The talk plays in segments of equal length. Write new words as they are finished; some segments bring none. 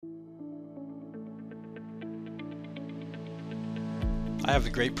I have the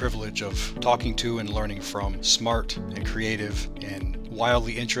great privilege of talking to and learning from smart and creative and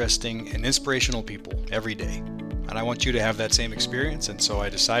wildly interesting and inspirational people every day. And I want you to have that same experience, and so I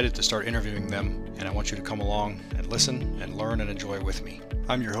decided to start interviewing them, and I want you to come along and listen and learn and enjoy with me.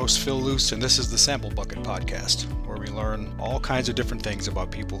 I'm your host, Phil Luce, and this is the Sample Bucket Podcast, where we learn all kinds of different things about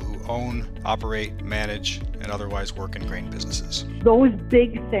people who own, operate, manage, and otherwise work in grain businesses. Those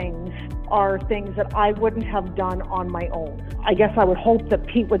big things are things that I wouldn't have done on my own. I guess I would hope that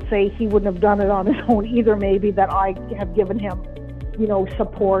Pete would say he wouldn't have done it on his own either, maybe, that I have given him,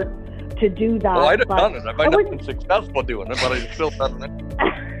 support to do that. Well, I'd have done it. I might not have been successful doing it, but I'd still done it.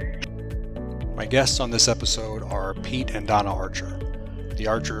 My guests on this episode are Pete and Donna Archer. The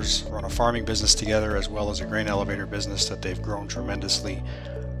Archers run a farming business together as well as a grain elevator business that they've grown tremendously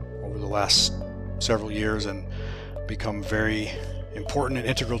over the last several years and become very important and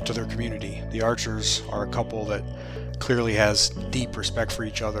integral to their community. The Archers are a couple that clearly has deep respect for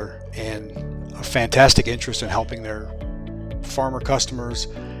each other and a fantastic interest in helping their farmer customers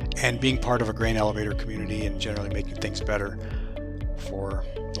and being part of a grain elevator community and generally making things better for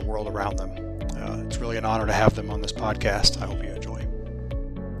the world around them. It's really an honor to have them on this podcast. I hope you enjoy.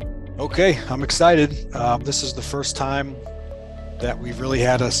 Okay, I'm excited. This is the first time that we've really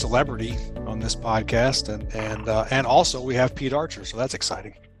had a celebrity on this podcast, and also we have Pete Archer, so that's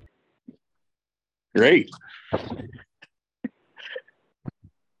exciting. Great.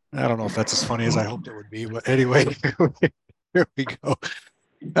 I don't know if that's as funny as I hoped it would be, but anyway, here we go.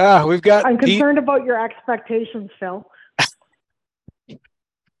 We've got. I'm concerned about your expectations, Phil.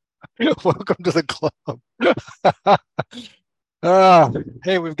 Welcome to the club.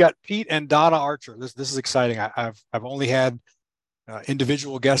 Hey, we've got Pete and Donna Archer. This is exciting. I've only had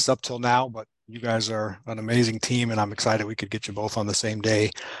individual guests up till now, but you guys are an amazing team, and I'm excited we could get you both on the same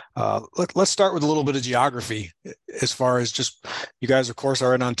day. Let's start with a little bit of geography, as far as just you guys, of course,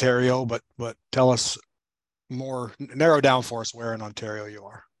 are in Ontario, but tell us more. Narrow down for us where in Ontario you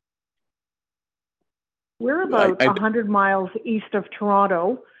are. We're about 100 miles east of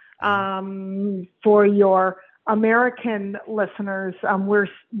Toronto. For your American listeners,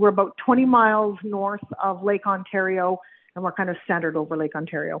 we're about 20 miles north of Lake Ontario, and we're kind of centered over Lake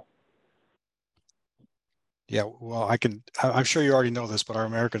Ontario. Yeah, well, I'm sure you already know this, but our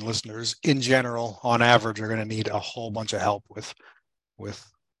American listeners in general, on average, are going to need a whole bunch of help with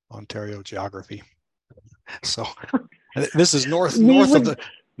Ontario geography. So this is north of the,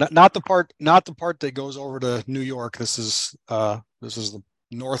 not the part that goes over to New York. This is the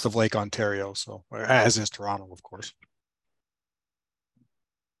north of Lake Ontario, so as is Toronto, of course.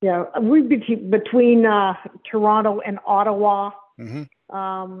 Yeah, we'd be between Toronto and Ottawa.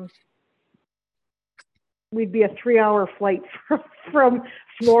 Mm-hmm. We'd be a 3-hour flight from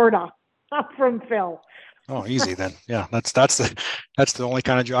Florida, from Phil. Oh, easy then. Yeah, that's the only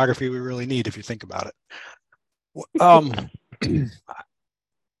kind of geography we really need if you think about it.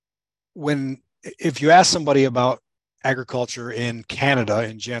 If you ask somebody about agriculture in Canada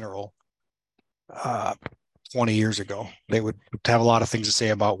in general, 20 years ago, they would have a lot of things to say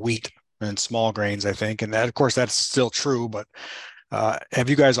about wheat and small grains, I think. And that, of course, that's still true, but have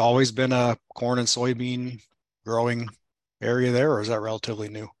you guys always been a corn and soybean growing area there, or is that relatively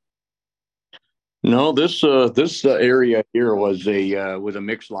new? No, this area here was a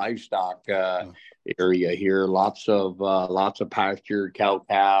mixed livestock area here. Lots of pasture, cow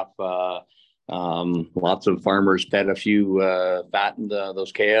calf. Lots of farmers fed a few, fattened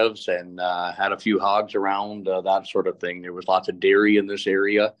those calves, and had a few hogs around, that sort of thing. There was lots of dairy in this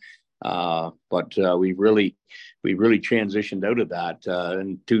area, but we really transitioned out of that.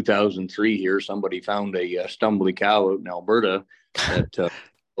 In 2003 here, somebody found a stumbly cow out in Alberta at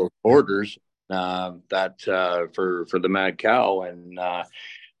borders for the mad cow, and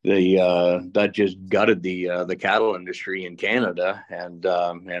that just gutted the cattle industry in Canada, and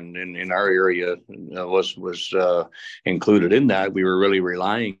in our area was included in that. We were really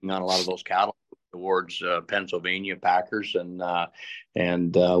relying on a lot of those cattle towards Pennsylvania packers, and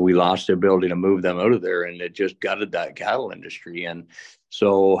we lost the ability to move them out of there, and it just gutted that cattle industry. And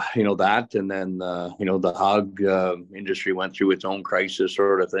so that, and then the hog industry went through its own crisis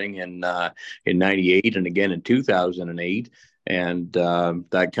sort of thing in '98 and again in 2008. And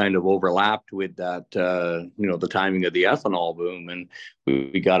that kind of overlapped with that, the timing of the ethanol boom. And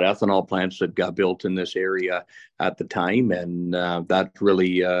we got ethanol plants that got built in this area at the time. And that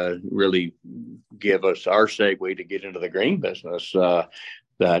really gave us our segue to get into the grain business.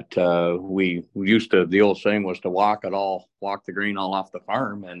 that we used to, the old saying was to walk the grain all off the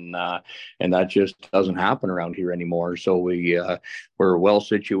farm, and that just doesn't happen around here anymore. So we're well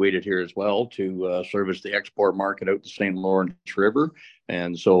situated here as well to service the export market out the St. Lawrence River.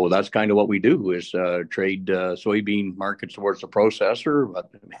 And so that's kind of what we do, is trade soybean markets towards the processor,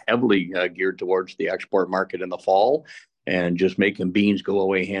 but heavily geared towards the export market in the fall, and just making beans go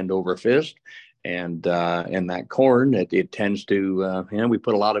away hand over fist. And that corn, it tends to, we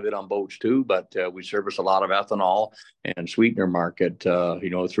put a lot of it on boats too, but we service a lot of ethanol and sweetener market,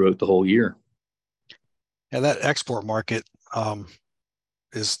 throughout the whole year. Yeah, that export market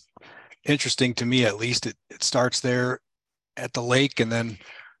is interesting to me, at least. It starts there at the lake and then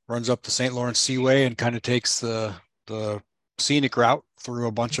runs up the St. Lawrence Seaway and kind of takes the scenic route through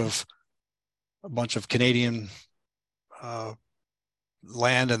a bunch of Canadian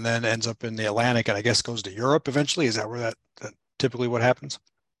land, and then ends up in the Atlantic, and I guess goes to Europe eventually. Is that where that typically what happens?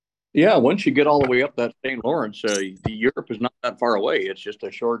 Yeah, once you get all the way up that St. Lawrence, the Europe is not that far away. It's just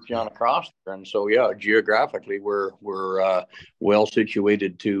a short jaunt across there, and so geographically we're well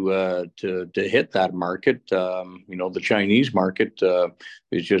situated to hit that market. The Chinese market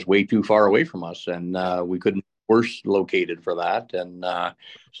is just way too far away from us, and we couldn't worse located for that. And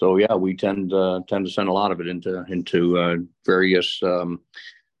we tend to send a lot of it into various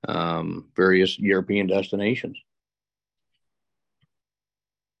European destinations.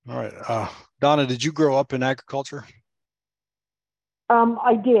 All right. Donna, did you grow up in agriculture?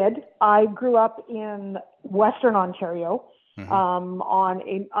 I did. I grew up in Western Ontario, Mm-hmm. On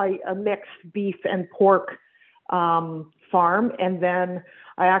a mixed beef and pork farm. And then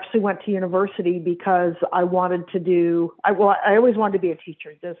I actually went to university because I wanted to do, I always wanted to be a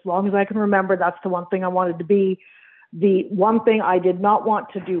teacher. As long as I can remember, that's the one thing I wanted to be. The one thing I did not want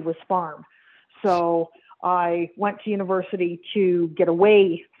to do was farm. So I went to university to get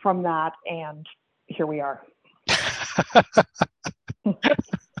away from that, and here we are.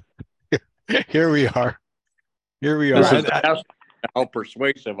 Here we are. This is how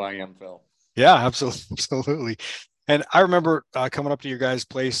persuasive I am, Phil. Yeah, absolutely. And I remember coming up to your guys'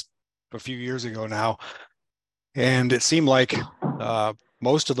 place a few years ago now, and it seemed like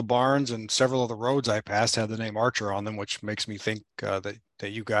most of the barns and several of the roads I passed had the name Archer on them, which makes me think that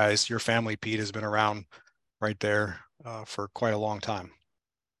you guys, your family, Pete, has been around right there for quite a long time.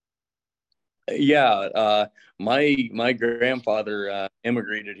 Yeah, my grandfather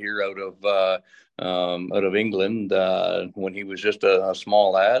immigrated here out of England when he was just a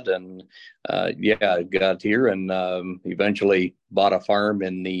small lad, and got here and eventually bought a farm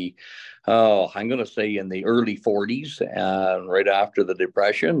in the I'm going to say in the early 40s, right after the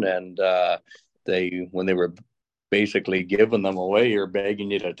Depression, and when they were basically giving them away or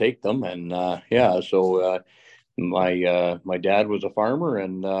begging you to take them, and my dad was a farmer,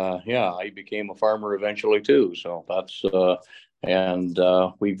 and I became a farmer eventually too. So that's and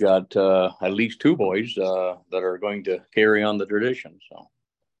we've got at least two boys that are going to carry on the tradition. So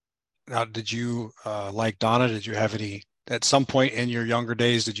now, did you like Donna? Did you have any at some point in your younger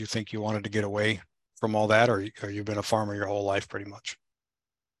days? Did you think you wanted to get away from all that, or you've been a farmer your whole life, pretty much?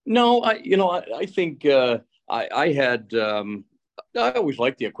 No, I think I had. I always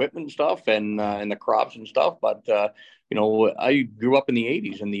liked the equipment and stuff, and the crops and stuff, but I grew up in the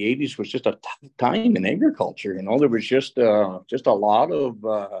 80s, and the 80s was just a tough time in agriculture. There was just a lot of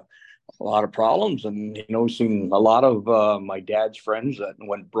problems, and seen a lot of my dad's friends that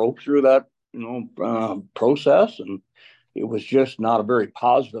went broke through that process, and it was just not a very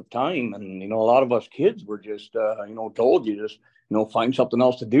positive time. And a lot of us kids were just told, you just find something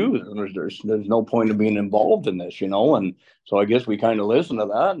else to do. There's no point of being involved in this, and so I guess we kind of listened to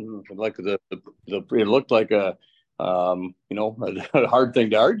that, and like it looked like a hard thing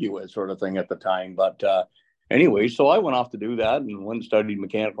to argue with, sort of thing at the time. But anyway, so I went off to do that and went and studied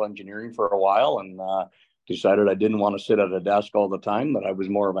mechanical engineering for a while, and decided I didn't want to sit at a desk all the time, that I was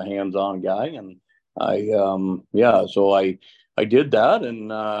more of a hands-on guy. And so I did that, and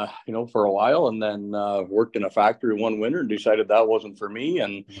for a while, and then worked in a factory one winter and decided that wasn't for me.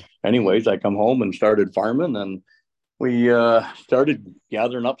 And anyways, I come home and started farming, and we started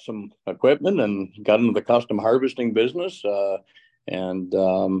gathering up some equipment and got into the custom harvesting business.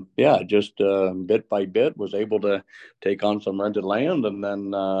 Just bit by bit was able to take on some rented land, and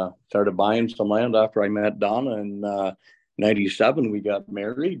then started buying some land after I met Donna in 97. We got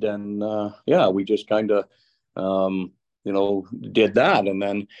married, and we just kind of did that. And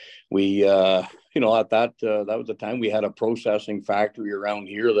then we at that was the time we had a processing factory around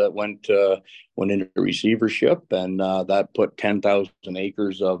here that went into receivership, and that put 10,000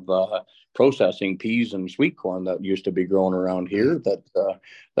 acres of processing peas and sweet corn that used to be grown around here.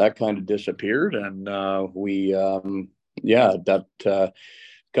 That kind of disappeared, and that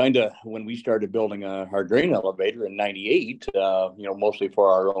kind of when we started building our grain elevator in '98, mostly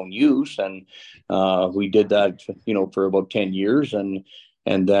for our own use, and we did that, for about 10 years, and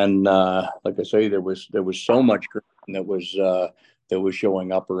then, like I say, there was so much grain that was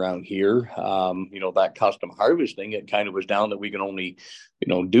showing up around here. That custom harvesting, it kind of was down that we can only,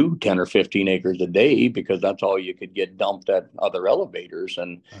 do 10 or 15 acres a day because that's all you could get dumped at other elevators.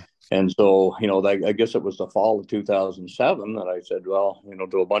 And so, I guess it was the fall of 2007 that I said, well,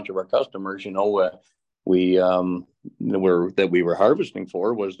 to a bunch of our customers, we were harvesting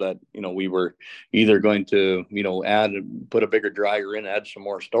for was that, we were either going to, put a bigger dryer in, add some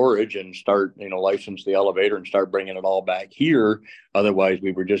more storage and start, license the elevator and start bringing it all back here. Otherwise,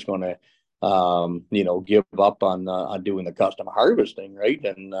 we were just going to, give up on doing the custom harvesting. Right.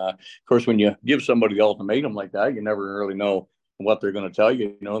 And of course, when you give somebody the ultimatum like that, you never really know what they're going to tell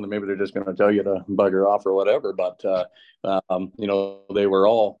you, and maybe they're just going to tell you to bugger off or whatever. But, they were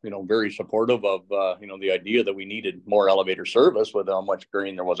all, very supportive of, the idea that we needed more elevator service with how much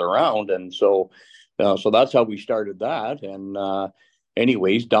grain there was around. And so that's how we started that. And,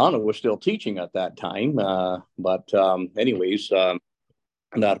 anyways, Donna was still teaching at that time. That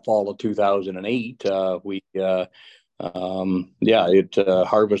fall of 2008,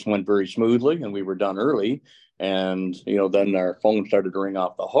 harvest went very smoothly and we were done early. And, then our phone started to ring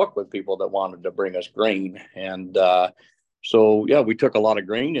off the hook with people that wanted to bring us grain. And we took a lot of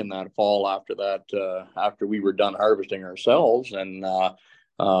grain in that fall after that, after we were done harvesting ourselves. And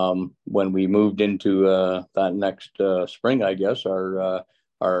when we moved into that next spring, I guess,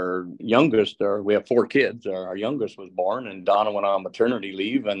 our youngest, we have 4 kids, our youngest was born, and Donna went on maternity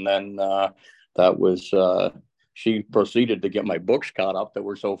leave. And then she proceeded to get my books caught up that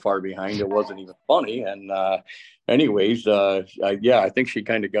were so far behind it wasn't even funny. And I think she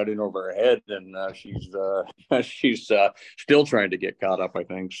kind of got in over her head, and she's still trying to get caught up, I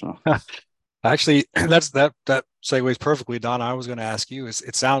think. So actually, that segues perfectly, Donna. I was going to ask you,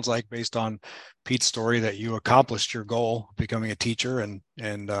 it sounds like, based on Pete's story, that you accomplished your goal, becoming a teacher, and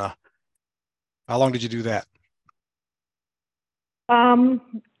how long did you do that?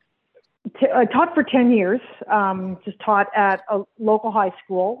 I taught for 10 years, just taught at a local high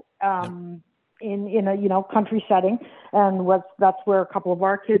school in a country setting, and that's where a couple of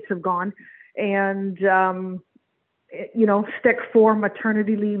our kids have gone. And stick 4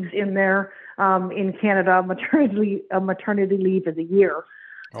 maternity leaves in there. In Canada, maternity leave is a year,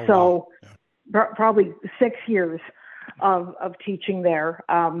 probably 6 years of teaching there.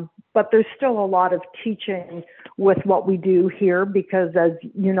 But there's still a lot of teaching with what we do here, because, as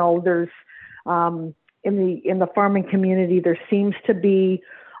you know, there's in the farming community, there seems to be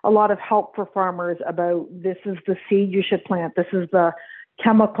a lot of help for farmers about, this is the seed you should plant, this is the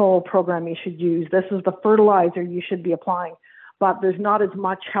chemical program you should use, this is the fertilizer you should be applying. But there's not as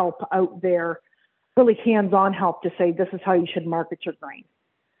much help out there, really hands-on help, to say this is how you should market your grain.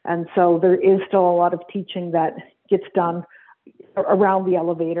 And so there is still a lot of teaching that gets done around the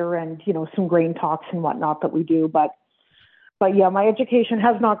elevator, and some grain talks and whatnot that we do. But yeah, my education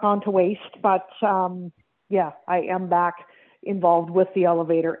has not gone to waste. But I am back involved with the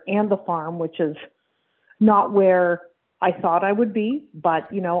elevator and the farm, which is not where I thought I would be. But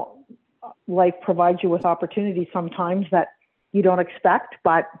life provides you with opportunities sometimes that you don't expect,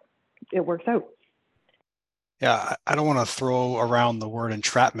 but it works out. Yeah, I don't want to throw around the word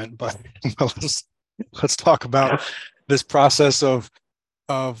entrapment, but let's talk about this process of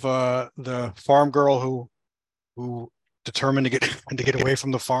the farm girl who determined to get away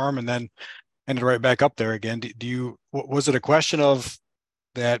from the farm and then ended right back up there again. Was it a question of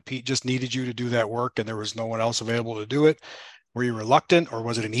that Pete just needed you to do that work and there was no one else available to do it? Were you reluctant, or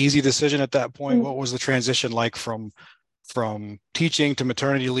was it an easy decision at that point? What was the transition like from teaching to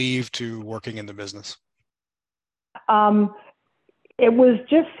maternity leave to working in the business? It was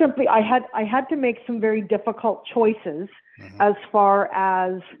just simply, I had to make some very difficult choices, as far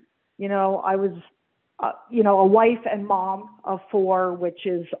as, I was, a wife and mom of 4, which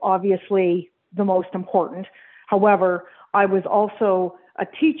is obviously the most important. However, I was also a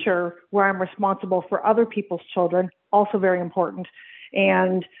teacher where I'm responsible for other people's children, also very important.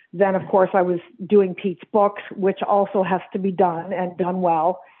 And then, of course, I was doing Pete's books, which also has to be done and done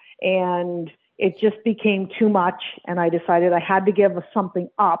well. And it just became too much, and I decided I had to give something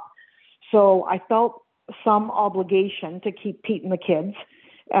up. So I felt some obligation to keep Pete and the kids.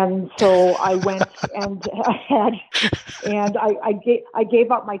 And so I went and I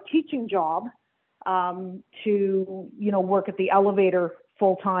gave up my teaching job to, work at the elevator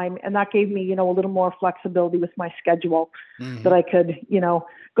full time. And that gave me, a little more flexibility with my schedule, that I could,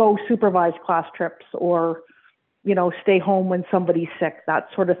 go supervise class trips or, stay home when somebody's sick, that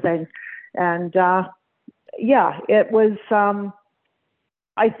sort of thing. And it was,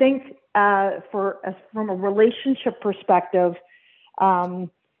 I think from a relationship perspective,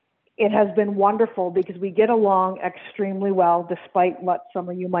 it has been wonderful because we get along extremely well, despite what some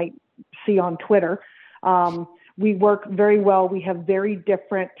of you might see on Twitter. We work very well. We have very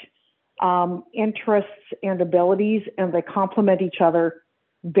different interests and abilities, and they complement each other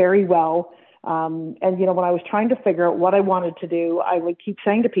very well. And, when I was trying to figure out what I wanted to do, I would keep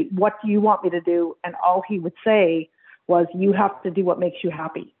saying to Pete, what do you want me to do? And all he would say was, you have to do what makes you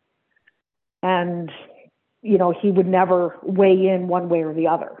happy. And, he would never weigh in one way or the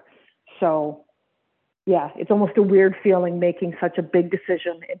other. So, yeah, it's almost a weird feeling making such a big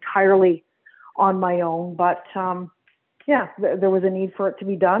decision entirely on my own. But, there was a need for it to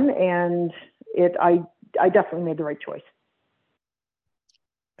be done. And I definitely made the right choice.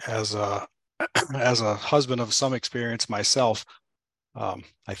 As a husband of some experience myself,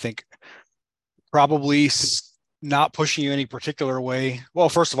 I think probably not pushing you any particular way. Well,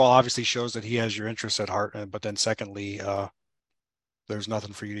 first of all, obviously shows that he has your interests at heart. But then secondly, there's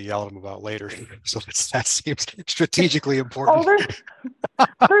nothing for you to yell at him about later. So that seems strategically important.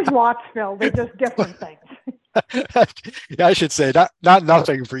 Oh, there's lots, Phil. They're just different things. Yeah, I should say not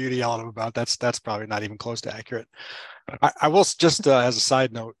nothing for you to yell at him about. That's probably not even close to accurate. I will just as a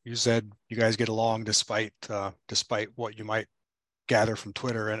side note, you said you guys get along despite what you might gather from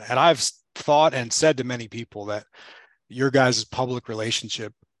Twitter, and I've thought and said to many people that your guys' public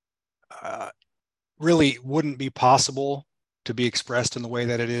relationship really wouldn't be possible to be expressed in the way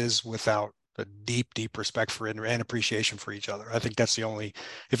that it is without a deep respect for and appreciation for each other. I think that's the only.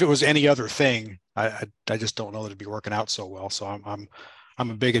 If it was any other thing, I just don't know that it'd be working out so well. So I'm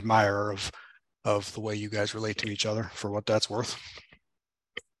a big admirer of the way you guys relate to each other, for what that's worth.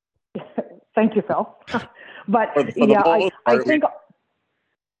 Thank you, Phil. But I think.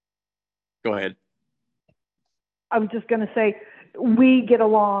 Go ahead. I was just going to say, we get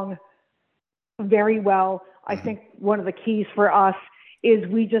along very well. I think one of the keys for us is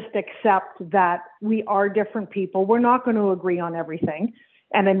we just accept that we are different people. We're not going to agree on everything.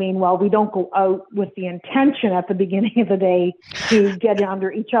 And I mean, we don't go out with the intention at the beginning of the day to get under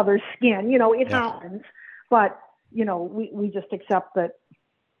each other's skin. It happens. But, we just accept that,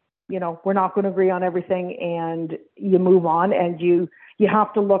 we're not going to agree on everything, and you move on, and you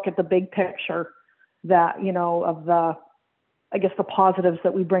have to look at the big picture that, of the positives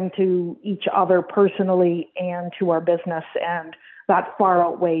that we bring to each other personally and to our business. And that far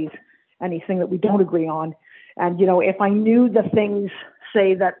outweighs anything that we don't agree on. And, if I knew the things,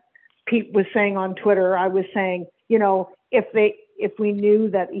 say, that Pete was saying on Twitter, I was saying, if we knew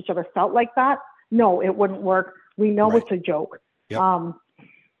that each other felt like that, no, it wouldn't work. We know Right. It's a joke. Yep.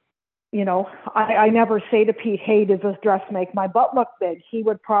 I never say to Pete, hey, does this dress make my butt look big? He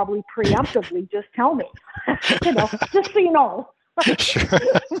would probably preemptively just tell me, just so you know. Sure.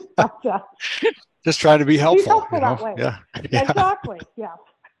 But, just trying to be helpful. He's helpful that way. Yeah. Exactly. Yeah.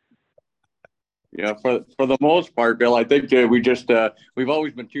 Yeah, for the most part, Bill, I think we just we've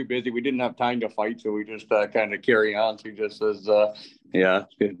always been too busy. We didn't have time to fight, so we just kind of carry on. She just says,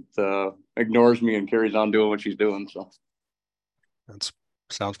 ignores me and carries on doing what she's doing. So that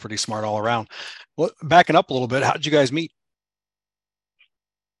sounds pretty smart all around. Well, backing up a little bit, how did you guys meet?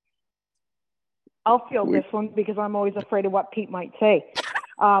 I'll field this one because I'm always afraid of what Pete might say.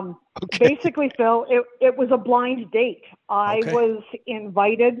 Okay. Basically, Phil, it was a blind date. I was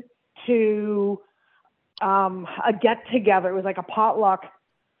invited to a get together. It was like a potluck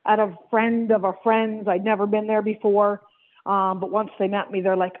at a friend of a friend's. I'd never been there before. But once they met me,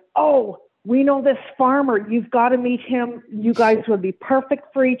 they're like, oh, we know this farmer. You've got to meet him. You guys would be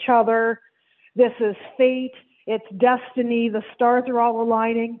perfect for each other. This is fate. It's destiny. The stars are all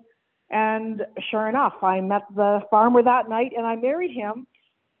aligning. And sure enough, I met the farmer that night and I married him.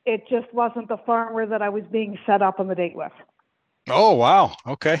 It just wasn't the farmer that I was being set up on the date with. Oh, wow.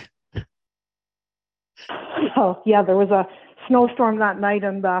 Okay. So, yeah, there was a snowstorm that night,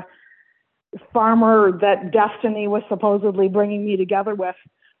 and the farmer that destiny was supposedly bringing me together with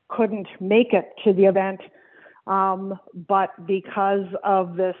couldn't make it to the event. But because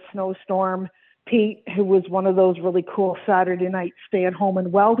of this snowstorm, Pete, who was one of those really cool Saturday night stay-at-home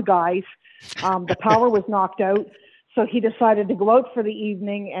and weld guys, the power was knocked out. So he decided to go out for the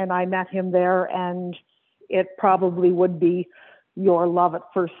evening, and I met him there, and it probably would be, your love at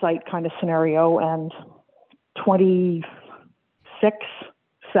first sight kind of scenario. And 26,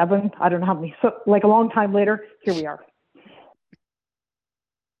 7, I don't know how many, so like a long time later, here we are.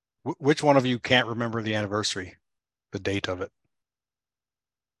 Which one of you can't remember the anniversary, the date of it?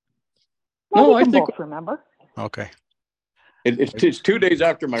 Well, no, we can both remember. Okay. It's 2 days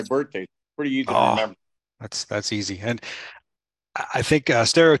after my birthday. Pretty easy to remember. That's easy. And I think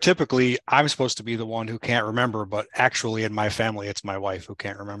stereotypically, I'm supposed to be the one who can't remember, but actually in my family, it's my wife who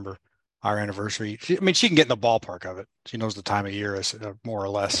can't remember our anniversary. She can get in the ballpark of it. She knows the time of year, more or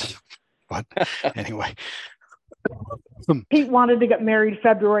less. But anyway. Pete wanted to get married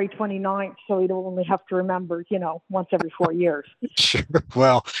February 29th, so he'd only have to remember, once every 4 years. Sure.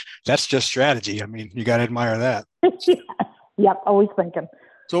 Well, that's just strategy. I mean, you got to admire that. Yep, always thinking.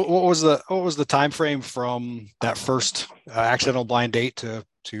 So what was the time frame from that first accidental blind date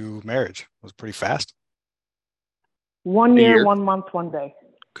to marriage? It was pretty fast. 1 year, 1 month, 1 day.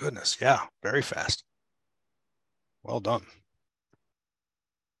 Goodness, yeah, very fast. Well done.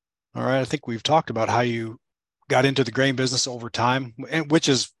 All right, I think we've talked about how you got into the grain business over time, which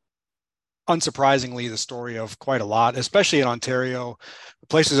is unsurprisingly the story of quite a lot, especially in Ontario,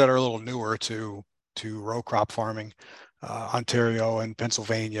 places that are a little newer to row crop farming. Ontario and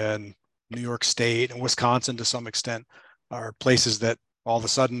Pennsylvania and New York State and Wisconsin to some extent are places that all of a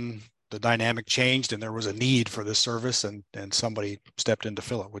sudden the dynamic changed and there was a need for this service and somebody stepped in to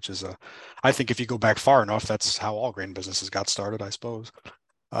fill it, which is I think if you go back far enough, that's how all grain businesses got started, I suppose.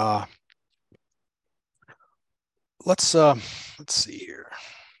 Let's see here.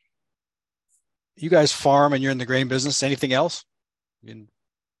 You guys farm and you're in the grain business. Anything else? You can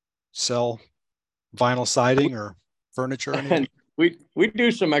sell vinyl siding or furniture? And we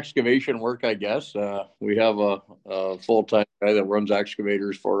do some excavation work, I guess. We have a full-time guy that runs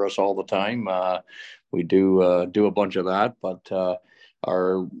excavators for us all the time. We do a bunch of that, but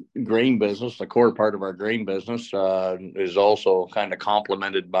our grain business, the core part of our grain business, is also kind of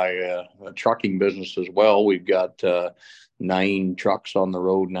complemented by a trucking business as well. We've got 9 trucks on the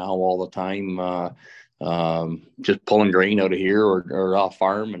road now all the time. Just pulling grain out of here or off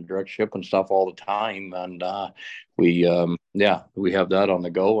farm and direct shipping stuff all the time. And we have that on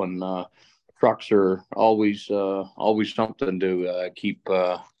the go, and trucks are always something to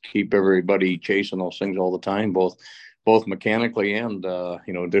keep everybody chasing those things all the time, both mechanically and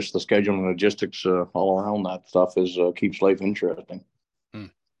just the scheduling and logistics all around that stuff keeps life interesting.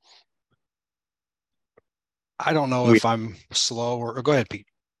 I don't know if I'm slow or go ahead, Pete.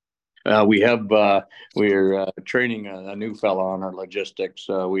 We're training a new fella on our logistics.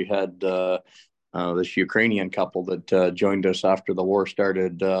 We had this Ukrainian couple that joined us after the war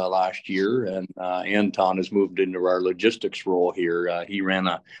started last year, and Anton has moved into our logistics role here. He ran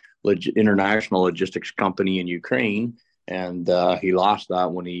a international logistics company in Ukraine, and he lost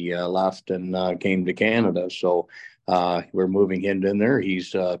that when he left and came to Canada. So we're moving him in there.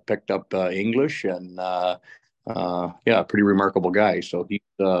 He's picked up English and pretty remarkable guy. So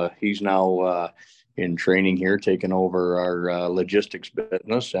he's now in training here, taking over our logistics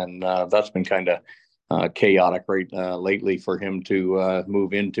business, and that's been kind of chaotic lately for him to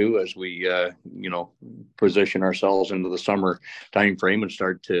move into as we position ourselves into the summer time frame and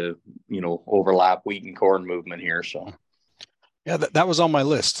start to overlap wheat and corn movement here. So yeah, that was on my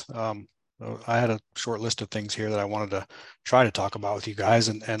list. I had a short list of things here that I wanted to try to talk about with you guys,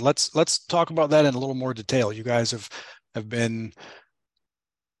 and let's talk about that in a little more detail. You guys have been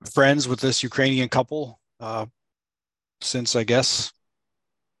friends with this Ukrainian couple since, I guess,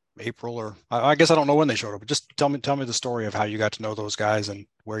 April, or I guess I don't know when they showed up, but just tell me the story of how you got to know those guys and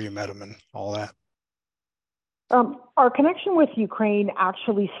where you met them and all that. Our connection with Ukraine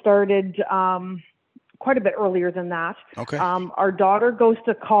actually started quite a bit earlier than that. Okay. Our daughter goes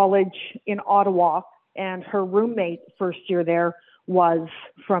to college in Ottawa, and her roommate first year there was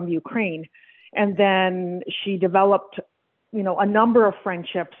from Ukraine. And then she developed, a number of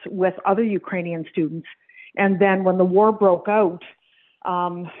friendships with other Ukrainian students. And then when the war broke out,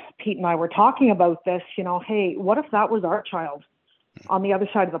 Pete and I were talking about this, hey, what if that was our child on the other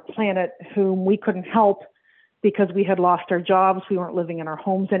side of the planet whom we couldn't help because we had lost our jobs, we weren't living in our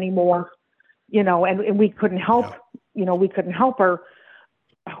homes anymore, and we couldn't help, we couldn't help her.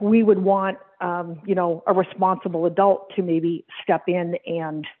 We would want, a responsible adult to maybe step in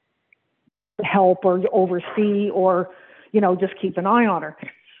and help or oversee or, just keep an eye on her.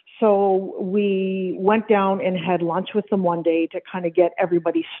 So we went down and had lunch with them one day to kind of get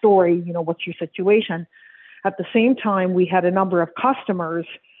everybody's story, what's your situation? At the same time, we had a number of customers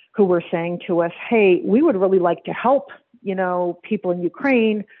who were saying to us, hey, we would really like to help, people in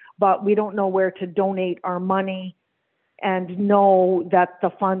Ukraine, but we don't know where to donate our money and know that the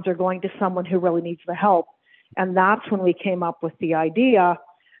funds are going to someone who really needs the help. And that's when we came up with the idea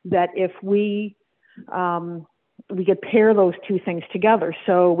that if we could pair those two things together.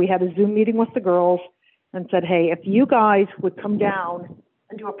 So we had a Zoom meeting with the girls and said, hey, if you guys would come down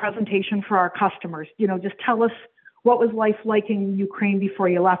and do a presentation for our customers, just tell us, what was life like in Ukraine before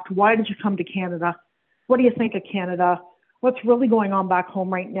you left? Why did you come to Canada? What do you think of Canada? What's really going on back home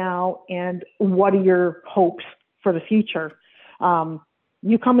right now? And what are your hopes for the future?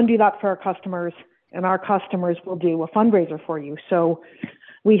 You come and do that for our customers, and our customers will do a fundraiser for you. So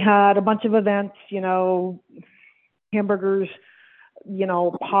we had a bunch of events, hamburgers,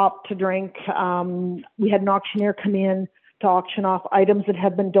 pop to drink. We had an auctioneer come in to auction off items that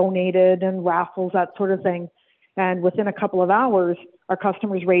had been donated and raffles, that sort of thing. And within a couple of hours, our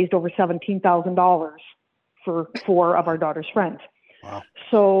customers raised over $17,000 for 4 of our daughter's friends. Wow.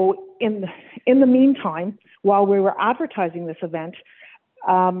 So in the meantime, while we were advertising this event,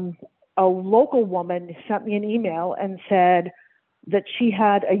 a local woman sent me an email and said that she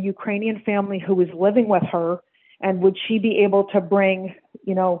had a Ukrainian family who was living with her, and would she be able to bring,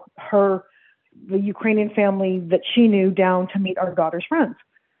 the Ukrainian family that she knew down to meet our daughter's friends?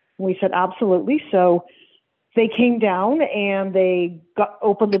 And we said, absolutely. So they came down and they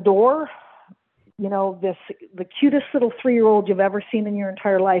opened the door. The cutest little 3-year-old you've ever seen in your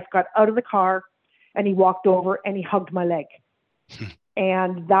entire life got out of the car, and he walked over and he hugged my leg.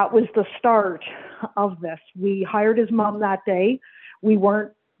 And that was the start of this. We hired his mom that day. We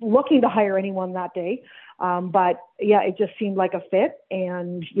weren't looking to hire anyone that day. But yeah, it just seemed like a fit,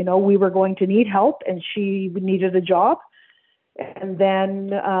 and, we were going to need help, and she needed a job. And then,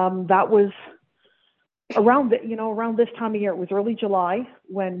 that was around this time of year. It was early July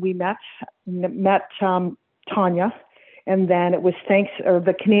when we met Tanya. And then it was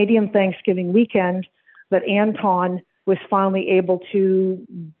the Canadian Thanksgiving weekend that Anton was finally able to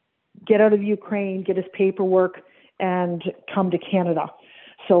get out of Ukraine, get his paperwork, and come to Canada.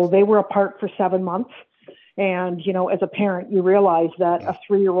 So they were apart for 7 months. And, as a parent, you realize that a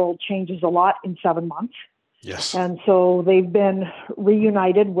 3-year-old changes a lot in 7 months. Yes. And so they've been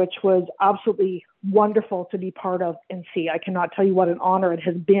reunited, which was absolutely wonderful to be part of and see. I cannot tell you what an honor it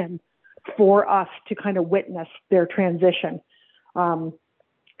has been for us to kind of witness their transition. And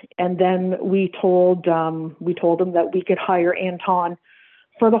then we told them that we could hire Anton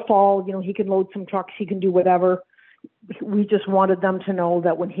for the fall. He can load some trucks, he can do whatever. We just wanted them to know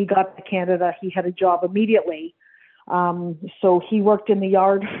that when he got to Canada, he had a job immediately. So he worked in the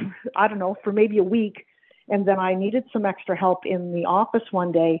yard, for maybe a week. And then I needed some extra help in the office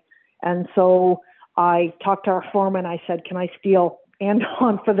one day. And so I talked to our foreman. I said, can I steal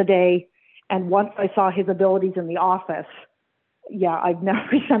Anton for the day? And once I saw his abilities in the office, I've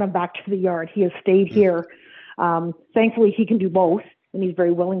never sent him back to the yard. He has stayed here. Thankfully, he can do both, and he's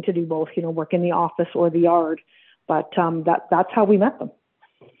very willing to do both, work in the office or the yard. But that's how we met them.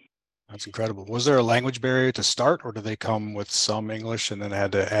 That's incredible. Was there a language barrier to start, or did they come with some English and then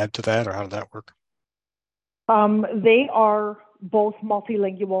had to add to that, or how did that work? They are both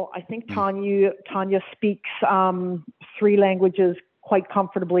multilingual. I think Tanya speaks 3 languages quite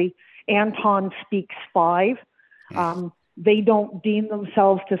comfortably. Anton speaks 5. They don't deem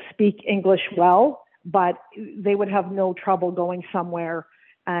themselves to speak English well, but they would have no trouble going somewhere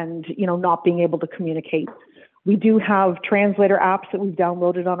and, not being able to communicate. We do have translator apps that we've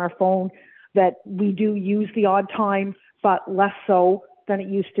downloaded on our phone that we do use the odd time, but less so than it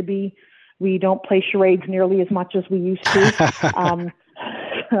used to be. We don't play charades nearly as much as we used to.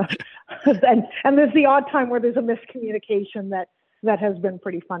 And there's the odd time where there's a miscommunication that has been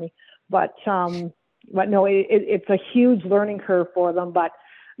pretty funny. But no, it's a huge learning curve for them. But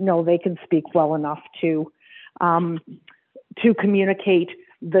no, they can speak well enough to communicate.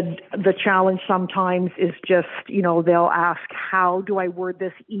 The challenge sometimes is just, they'll ask, how do I word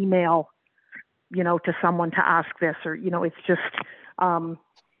this email, to someone to ask this, or, it's just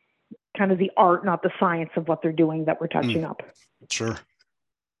kind of the art, not the science of what they're doing that we're touching up. Sure.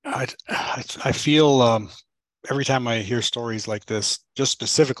 I feel every time I hear stories like this, just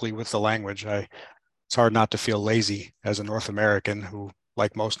specifically with the language, it's hard not to feel lazy as a North American who,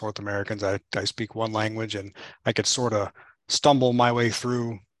 like most North Americans, I speak one language, and I could sort of stumble my way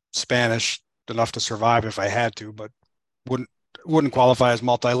through Spanish enough to survive if I had to, but wouldn't qualify as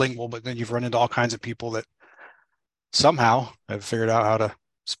multilingual. But then you've run into all kinds of people that somehow have figured out how to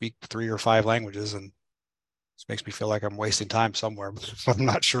speak 3 or 5 languages, and this makes me feel like I'm wasting time somewhere, but I'm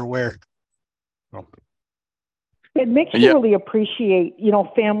not sure where. Well, it makes you really appreciate,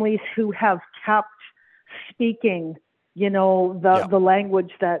 families who have kept speaking, the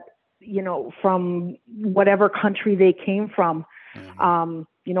language that from whatever country they came from. Mm-hmm.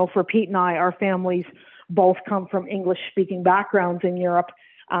 For Pete and I, our families both come from English-speaking backgrounds in Europe,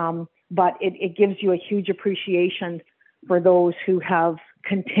 but it gives you a huge appreciation for those who have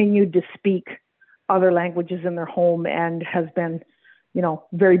continued to speak other languages in their home, and has been,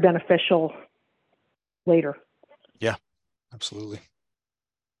 very beneficial later. Yeah, absolutely.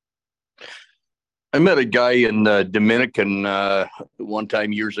 I met a guy in the Dominican one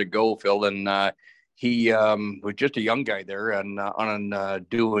time years ago, Phil, and he was just a young guy there and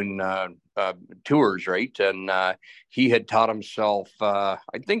doing tours, right? And he had taught himself, I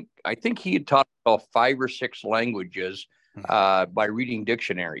think he had taught himself 5 or 6 languages by reading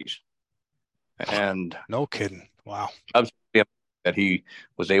dictionaries. And no kidding. Wow. Absolutely, that he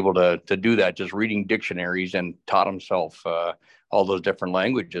was able to do that, just reading dictionaries, and taught himself all those different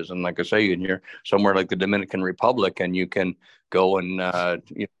languages. And like I say, and you're somewhere like the Dominican Republic, and you can go and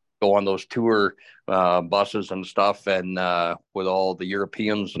go on those tour buses and stuff, and with all the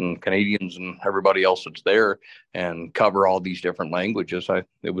Europeans and Canadians and everybody else that's there, and cover all these different languages.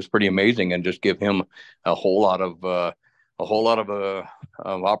 It was pretty amazing, and just give him a whole lot of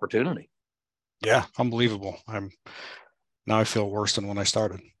opportunity. Yeah, unbelievable. Now I feel worse than when I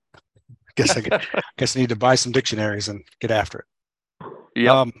started. guess I need to buy some dictionaries and get after it.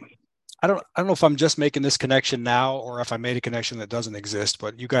 Yeah. I don't know if I'm just making this connection now, or if I made a connection that doesn't exist,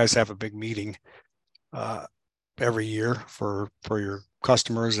 but you guys have a big meeting every year for your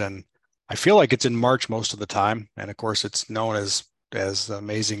customers, and I feel like it's in March most of the time. And of course, it's known as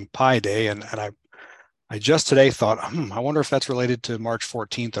Amazing Pie Day. And I just today thought, I wonder if that's related to March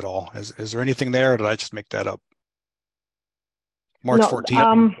 14th at all. Is there anything there, or did I just make that up? March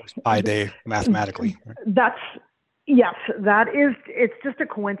 14th, Pie Day mathematically. Yes, it's just a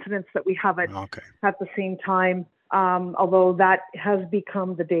coincidence that we have it at the same time. Although that has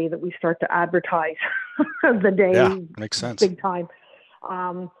become the day that we start to advertise the day. Yeah, makes sense. Big time.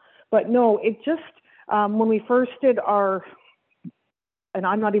 But no, it just, when we first did and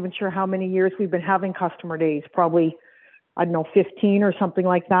I'm not even sure how many years we've been having customer days, probably, 15 or something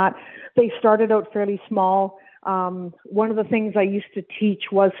like that. They started out fairly small. One of the things I used to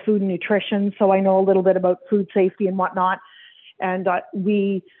teach was food and nutrition, so I know a little bit about food safety and whatnot. And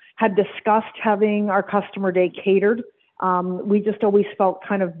we had discussed having our customer day catered. We just always felt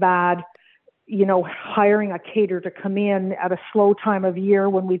kind of bad, hiring a caterer to come in at a slow time of year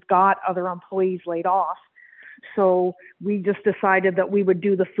when we've got other employees laid off. So we just decided that we would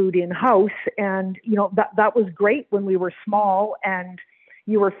do the food in-house. And, that was great when we were small and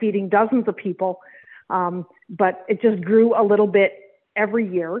you were feeding dozens of people. But it just grew a little bit every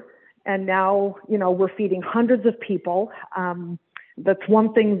year. And now, we're feeding hundreds of people. That's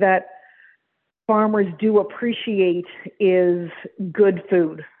one thing that farmers do appreciate, is good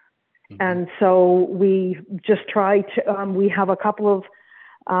food. Mm-hmm. And so we just try to, we have a couple of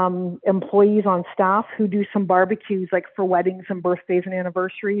employees on staff who do some barbecues, like for weddings and birthdays and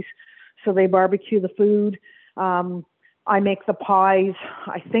anniversaries. So they barbecue the food. I make the pies.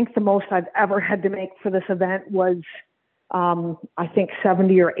 I think the most I've ever had to make for this event was, I think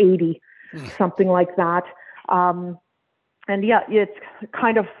 70 or 80, something like that. And yeah, it's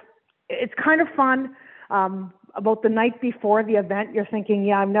kind of fun. About the night before the event, you're thinking,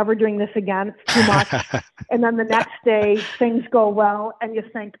 yeah, I'm never doing this again. It's too much. And then the next day things go well and you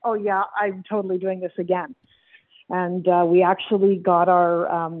think, oh yeah, I'm totally doing this again. And we actually got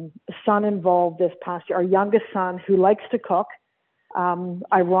our son involved this past year, our youngest son, who likes to cook.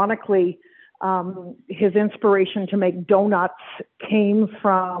 Ironically, his inspiration to make donuts came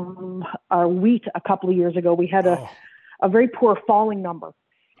from our wheat a couple of years ago. We had a very poor falling number.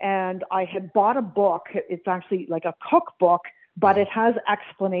 And I had bought a book. It's actually like a cookbook, but it has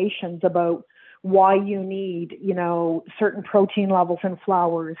explanations about why you need, certain protein levels in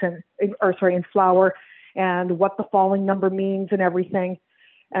flours in flour, and what the falling number means and everything.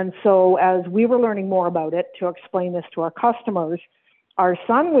 And so as we were learning more about it to explain this to our customers, our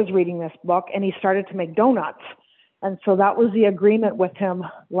son was reading this book and he started to make donuts. And so that was the agreement with him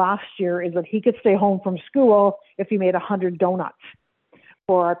last year, is that he could stay home from school if he made 100 donuts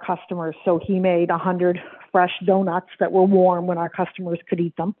for our customers. So he made 100 fresh donuts that were warm when our customers could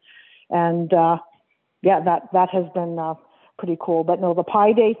eat them. And that has been pretty cool. But no, the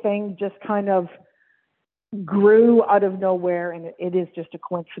Pie Day thing just kind of grew out of nowhere, and it is just a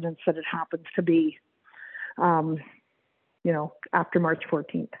coincidence that it happens to be, after March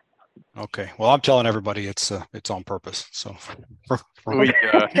 14th. Okay. Well, I'm telling everybody it's on purpose. So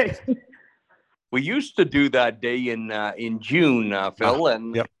we used to do that day in June, Phil,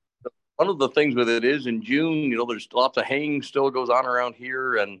 and yep. one of the things with it is in June, there's lots of haying still goes on around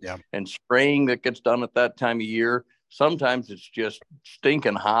here, and spraying that gets done at that time of year. Sometimes it's just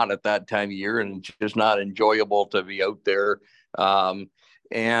stinking hot at that time of year, and it's just not enjoyable to be out there.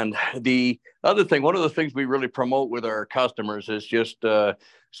 And the other thing, one of the things we really promote with our customers is just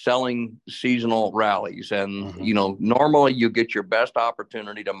selling seasonal rallies. And, normally you get your best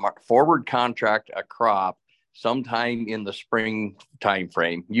opportunity to forward contract a crop sometime in the spring time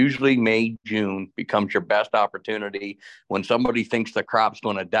frame. Usually May, June becomes your best opportunity when somebody thinks the crop's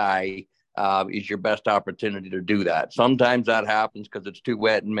going to die. Is your best opportunity to do that. Sometimes that happens because it's too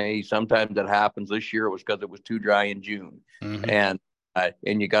wet in May. Sometimes that happens. This year it was because it was too dry in June. And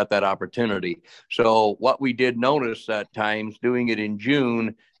you got that opportunity. So what we did notice at times doing it in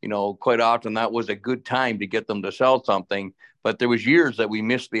June, quite often that was a good time to get them to sell something. But there was years that we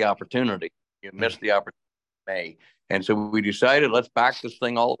missed the opportunity. You missed the opportunity in May. And so we decided, let's back this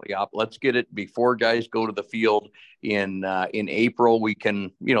thing all the way up. Let's get it before guys go to the field in April. We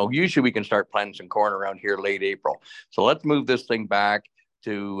can, usually we can start planting some corn around here late April. So let's move this thing back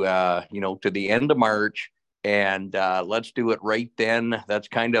to, to the end of March. And let's do it right then. That's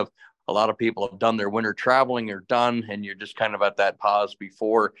kind of, a lot of people have done their winter traveling or done, and you're just kind of at that pause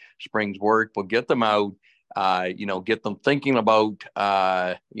before spring's work. We'll get them out, get them thinking about,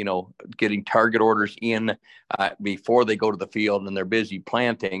 getting target orders in before they go to the field and they're busy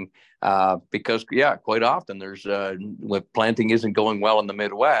planting. Because, quite often there's, when planting isn't going well in the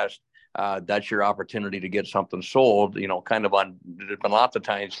Midwest, that's your opportunity to get something sold, kind of on, there's been lots of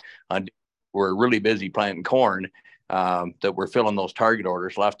times on, we're really busy planting corn, that we're filling those target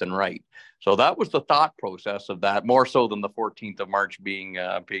orders left and right. So that was the thought process of that, more so than the 14th of March being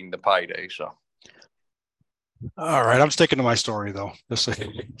the Pi Day. So. All right, I'm sticking to my story though,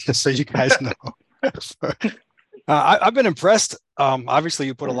 just so you guys know. I've been impressed. Obviously,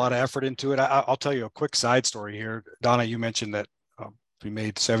 you put a lot of effort into it. I'll tell you a quick side story here. Donna, you mentioned that we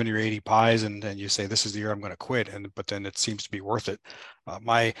made 70 or 80 pies, and you say this is the year I'm going to quit, but then it seems to be worth it.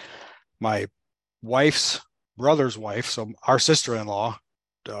 My wife's brother's wife, so our sister-in-law,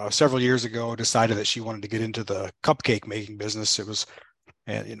 several years ago decided that she wanted to get into the cupcake making business. It was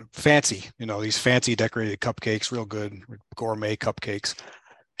fancy, these fancy decorated cupcakes, real good gourmet cupcakes.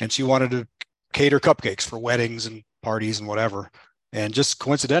 And she wanted to cater cupcakes for weddings and parties and whatever. And just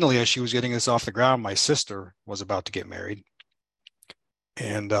coincidentally, as she was getting this off the ground, my sister was about to get married.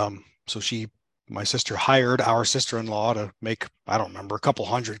 And so my sister hired our sister-in-law to make, I don't remember, a couple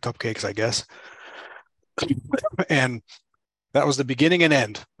hundred cupcakes, I guess. And that was the beginning and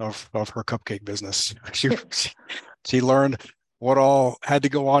end of her cupcake business. She learned what all had to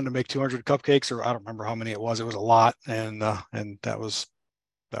go on to make 200 cupcakes, or I don't remember how many it was. It was a lot. And that was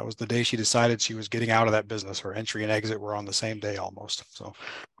the day she decided she was getting out of that business. Her entry and exit were on the same day almost. So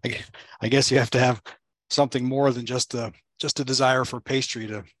I guess you have to have something more than just a desire for pastry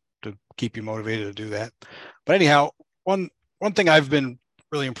to keep you motivated to do that. But anyhow, one thing I've been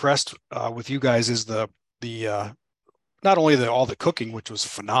really impressed with you guys is the not only all the cooking, which was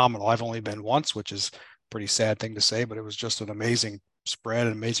phenomenal. I've only been once, which is a pretty sad thing to say, but it was just an amazing spread,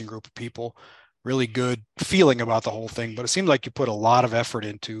 an amazing group of people, really good feeling about the whole thing. But it seemed like you put a lot of effort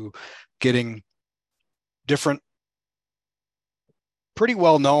into getting different, pretty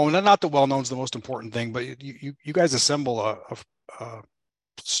well known, and not the well known is the most important thing, but you guys assemble a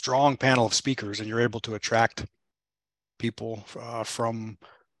strong panel of speakers, and you're able to attract people from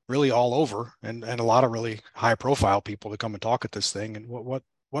really all over, and a lot of really high profile people to come and talk at this thing. And what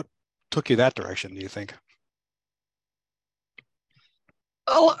took you that direction, do you think?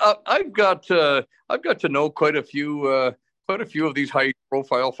 Well, I've got to know quite a few of these high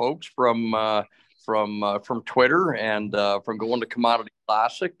profile folks from Twitter and from going to Commodity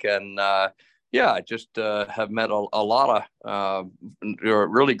Classic, and I just have met a lot of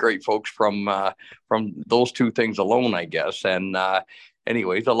really great folks from those two things alone, I guess. And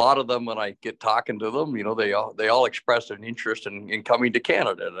anyways, a lot of them, when I get talking to them, they all express an interest in coming to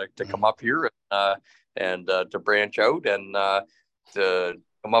Canada to come up here and to branch out and to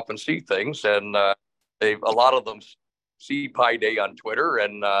come up and see things. And a lot of them see Pi Day on Twitter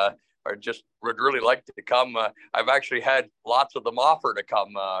and would really like to come. I've actually had lots of them offer to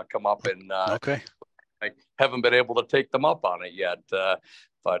come up, and okay. I haven't been able to take them up on it yet.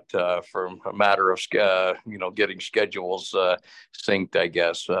 But from a matter of getting schedules synced, I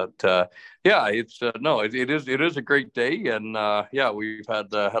guess. But it's it is a great day, and we've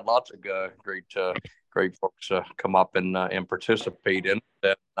had lots of great folks come up and participate in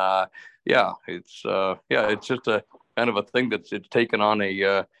it. And, it's just a kind of a thing it's taken on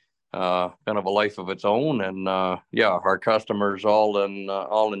a kind of a life of its own. And our customers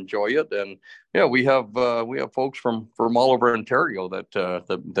all enjoy it. And yeah, we have folks from all over Ontario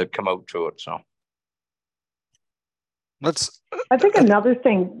that come out to it. So I think another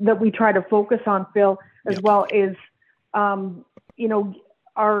thing that we try to focus on, Phil, as well is,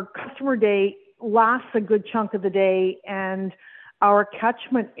 our customer day lasts a good chunk of the day, and our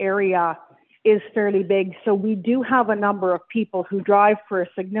catchment area is fairly big. So we do have a number of people who drive for a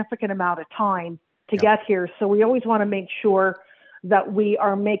significant amount of time to get here. So we always want to make sure that we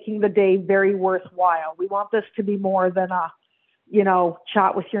are making the day very worthwhile. We want this to be more than a,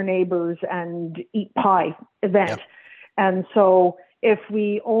 chat with your neighbors and eat pie event. Yep. And so if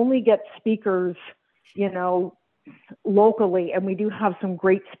we only get speakers, locally, and we do have some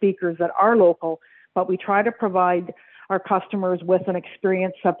great speakers that are local, but we try to provide our customers with an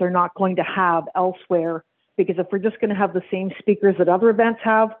experience that they're not going to have elsewhere. Because if we're just going to have the same speakers that other events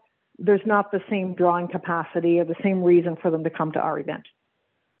have, there's not the same drawing capacity or the same reason for them to come to our event.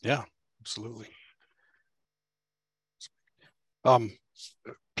 Yeah, absolutely.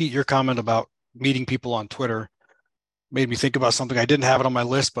 Pete, your comment about meeting people on Twitter made me think about something. I didn't have it on my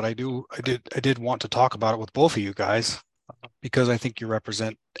list, but I did want to talk about it with both of you guys, because I think you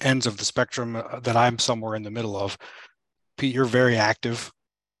represent ends of the spectrum that I'm somewhere in the middle of. Pete, you're very active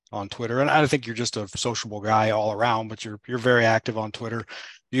on Twitter, and I think you're just a sociable guy all around, but you're very active on Twitter.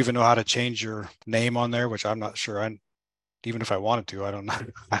 You even know how to change your name on there, which I'm not sure. Even if I wanted to, I don't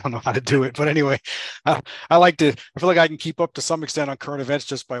know how to do it. But anyway, I feel like I can keep up to some extent on current events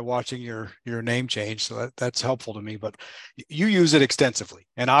just by watching your name change. So that's helpful to me. But you use it extensively,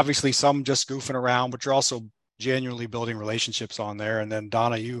 and obviously some just goofing around, but you're also genuinely building relationships on there. And then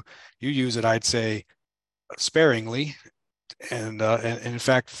Donna, you use it, I'd say, sparingly. And in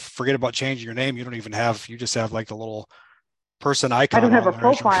fact, forget about changing your name. You just have like the little person icon. I don't have a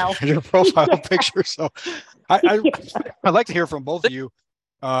profile. Your profile picture. So I'd like to hear from both of you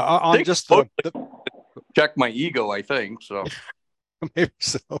on just the check my ego, I think so. Maybe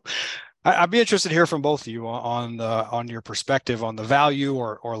so. I'd be interested to hear from both of you on your perspective on the value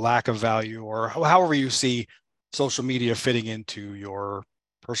or lack of value, or however you see social media fitting into your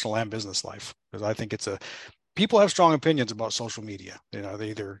personal and business life. Because I think people have strong opinions about social media.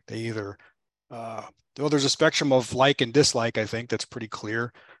 They either there's a spectrum of like and dislike, I think that's pretty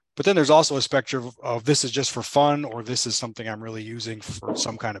clear. But then there's also a spectrum of this is just for fun, or this is something I'm really using for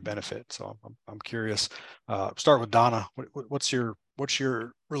some kind of benefit. So I'm curious. Start with Donna. What's your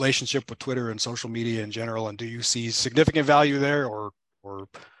relationship with Twitter and social media in general, and do you see significant value there or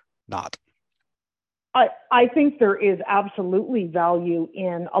not? I think there is absolutely value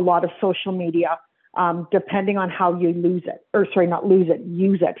in a lot of social media, depending on how you use it.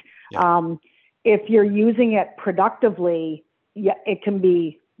 Yeah. If you're using it productively, it can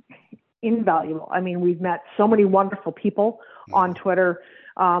be invaluable. I mean, we've met so many wonderful people on Twitter.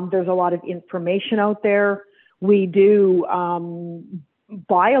 There's a lot of information out there. We do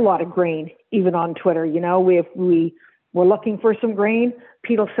buy a lot of grain, even on Twitter. If we're looking for some grain,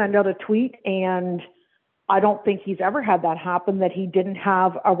 Pete will send out a tweet, and I don't think he's ever had that happen, that he didn't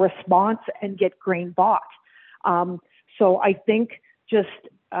have a response and get grain bought. So I think just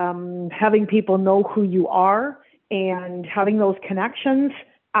having people know who you are and having those connections,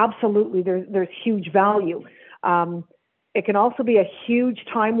 absolutely, there's huge value. It can also be a huge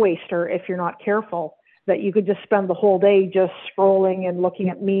time waster if you're not careful, that you could just spend the whole day just scrolling and looking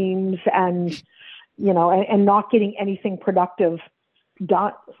at memes and, and not getting anything productive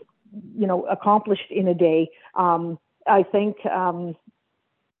done, accomplished in a day. I think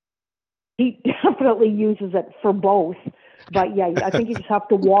he definitely uses it for both. But yeah, I think you just have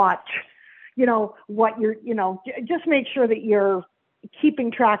to watch, what you're, just make sure that you're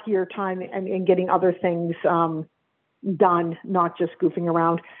keeping track of your time and getting other things done, not just goofing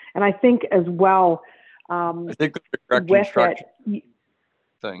around. And I think as well, I think the direct instruction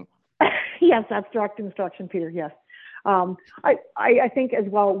thing. Yes, that's direct instruction, Peter. Yes. I think as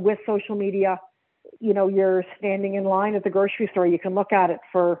well with social media, you're standing in line at the grocery store, you can look at it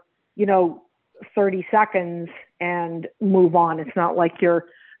for, 30 seconds and move on. It's not like you're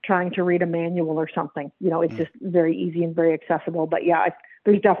trying to read a manual or something. It's just very easy and very accessible. But yeah,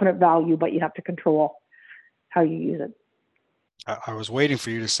 there's definite value, but you have to control how you use it. I was waiting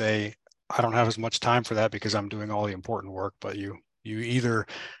for you to say, I don't have as much time for that because I'm doing all the important work, but you either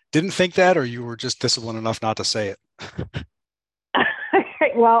didn't think that or you were just disciplined enough not to say it.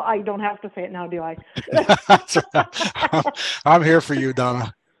 Well, I don't have to say it now, do I? I'm here for you,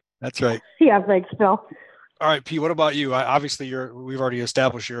 Donna. That's right. Yeah, thanks, Phil. All right, Pete, what about you? Obviously, we've already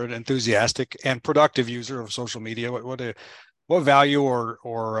established you're an enthusiastic and productive user of social media. What what value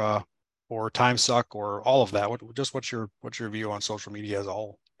or time suck or all of that? What's your view on social media as a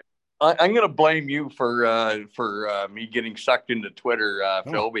whole? I'm going to blame you for me getting sucked into Twitter, Oh.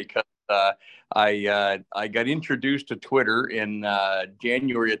 Phil, because I got introduced to Twitter in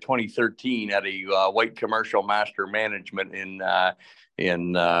January of 2013 at a white commercial master management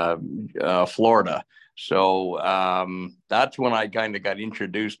in Florida. So that's when I kind of got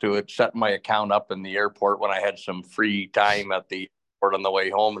introduced to it. Set my account up in the airport when I had some free time at the airport on the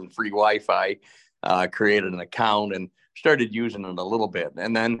way home and free Wi-Fi. Created an account and started using it a little bit,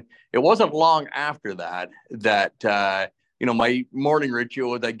 and then it wasn't long after that my morning ritual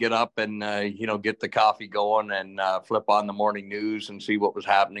would I get up and get the coffee going and flip on the morning news and see what was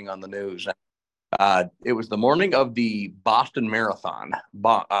happening on the news. It was the morning of the Boston Marathon,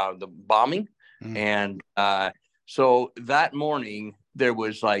 the bombing, and so that morning there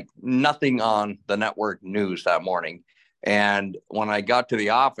was like nothing on the network news that morning. And when I got to the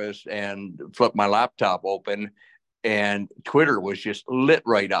office and flipped my laptop open, and Twitter was just lit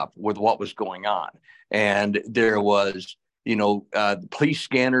right up with what was going on. And there was, police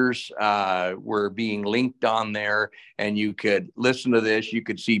scanners were being linked on there, and you could listen to this. You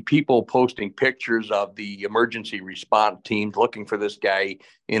could see people posting pictures of the emergency response teams looking for this guy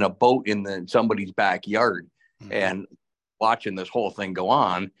in a boat in somebody's backyard, and watching this whole thing go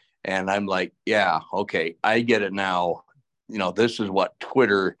on. And I'm like, yeah, okay, I get it now. This is what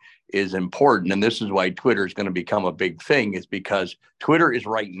Twitter is important, and this is why Twitter is going to become a big thing, is because Twitter is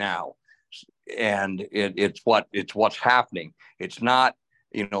right now, and it's what's happening. It's not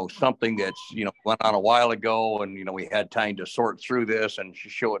something that's went on a while ago, and we had time to sort through this and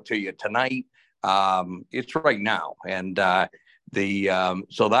show it to you tonight. It's right now, and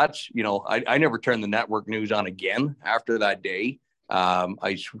so that's I never turned the network news on again after that day.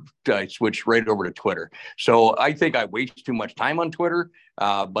 I switched right over to Twitter. So I think I waste too much time on Twitter,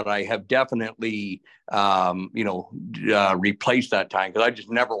 but I have definitely, replaced that time because I just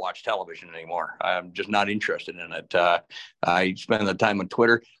never watch television anymore. I'm just not interested in it. I spend the time on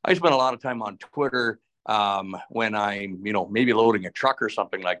Twitter. I spend a lot of time on Twitter when I'm, maybe loading a truck or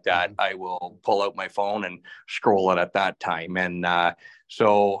something like that. I will pull out my phone and scroll it at that time. And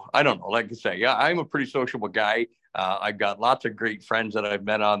so I don't know, like I say, yeah, I'm a pretty sociable guy. I've got lots of great friends that I've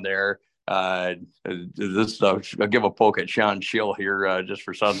met on there. I'll give a poke at Sean Schill here just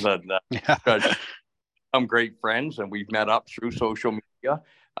for something. I'm great friends, and we've met up through social media.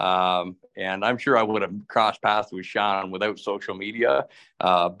 And I'm sure I would have crossed paths with Sean without social media.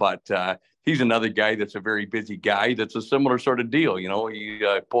 But he's another guy that's a very busy guy. That's a similar sort of deal. He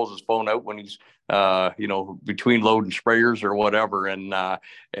pulls his phone out when he's between loading sprayers or whatever, and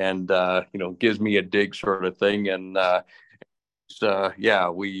gives me a dig sort of thing. And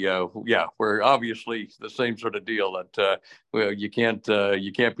we're obviously the same sort of deal that you can't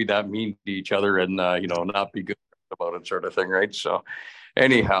be that mean to each other and not be good about it, sort of thing, right? So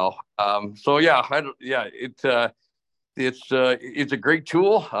anyhow, it's a great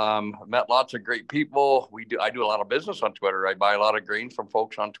tool. Met lots of great people. I do a lot of business on Twitter. I buy a lot of grain from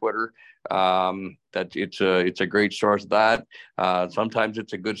folks on Twitter. That it's a great source of that. Sometimes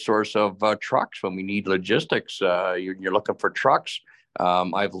it's a good source of trucks when we need logistics. You're looking for trucks.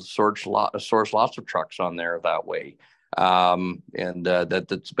 I've sourced lots of trucks on there that way. And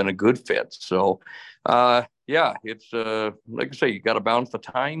that's been a good fit. So it's like I say, you got to balance the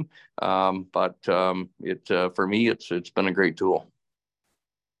time. But for me, it's been a great tool.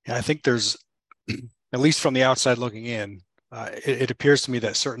 Yeah, I think there's, at least from the outside looking in, it appears to me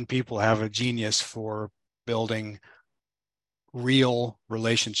that certain people have a genius for building real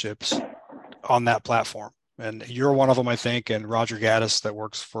relationships on that platform. And you're one of them, I think. And Roger Gaddis, that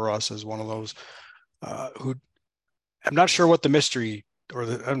works for us, is one of those who, I'm not sure what the mystery,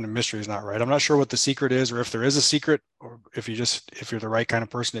 mystery is not right. I'm not sure what the secret is, or if there is a secret, or if you're the right kind of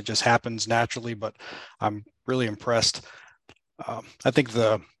person, it just happens naturally. But I'm really impressed. I think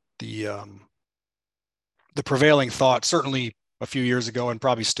the prevailing thought, certainly a few years ago and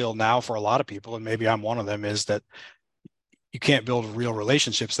probably still now for a lot of people, and maybe I'm one of them, is that you can't build real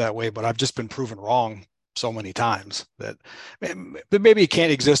relationships that way. But I've just been proven wrong so many times that maybe it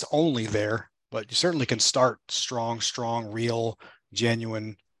can't exist only there, but you certainly can start strong, real,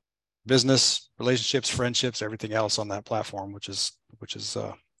 genuine business relationships, friendships, everything else on that platform, which is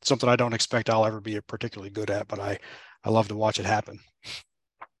something I don't expect I'll ever be particularly good at, but I love to watch it happen.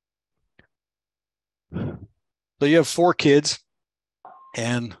 So you have 4 kids,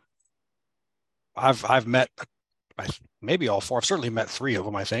 and I've met maybe all 4. I've certainly met 3 of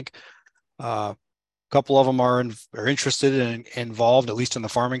them, I think. A couple of them are interested and involved, at least in the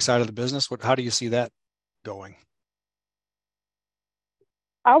farming side of the business. How do you see that going?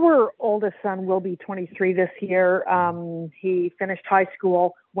 Our oldest son will be 23 this year. He finished high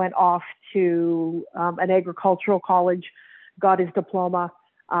school, went off to an agricultural college, got his diploma,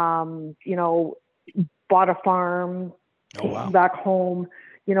 you know, bought a farm, Oh, wow. came back home,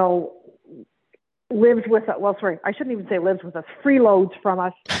 you know, lives with us. Well, sorry, I shouldn't even say lives with us, freeloads from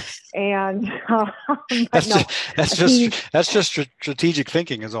us. And but no, that's just strategic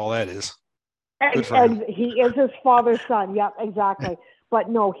thinking is all that is. Good for him. he is his father's son. Yep, exactly. But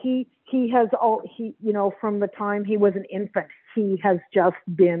no, he has all he you know from the time he was an infant, he has just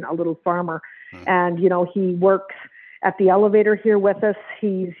been a little farmer, and you know he works at the elevator here with us.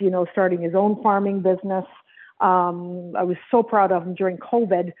 He's starting his own farming business. I was so proud of him during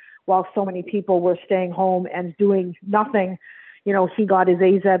COVID, while so many people were staying home and doing nothing. You know, he got his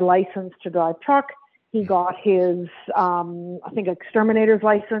AZ license to drive truck. He got his, I think, exterminator's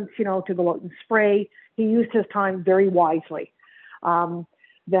license, to go out and spray. He used his time very wisely.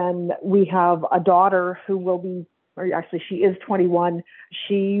 Then we have a daughter who will be, or actually she is 21.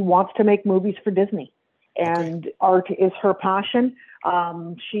 She wants to make movies for Disney, and art is her passion.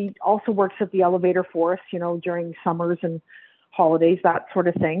 She also works at the elevator for us, during summers and holidays, that sort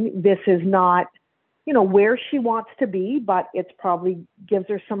of thing. This is not, where she wants to be, but it's probably gives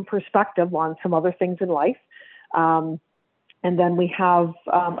her some perspective on some other things in life. And then we have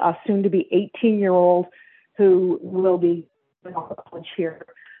a soon-to-be 18-year-old who will be in college here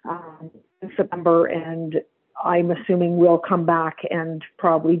in September, and I'm assuming will come back and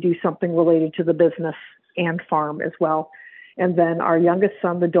probably do something related to the business and farm as well. And then our youngest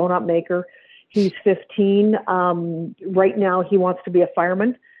son, the donut maker, he's 15. Right now, he wants to be a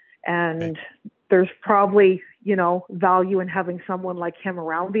fireman, and there's probably, value in having someone like him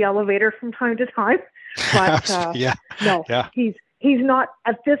around the elevator from time to time. But he's not,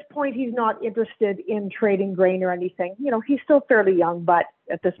 at this point, he's not interested in trading grain or anything. He's still fairly young, but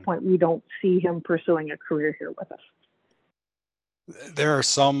at this point, we don't see him pursuing a career here with us. There are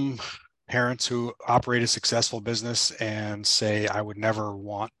some parents who operate a successful business and say, I would never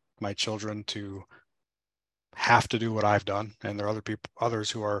want my children to have to do what I've done. And there are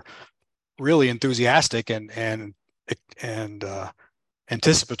others who are really enthusiastic and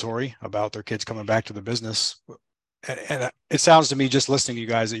anticipatory about their kids coming back to the business. And it sounds to me, just listening to you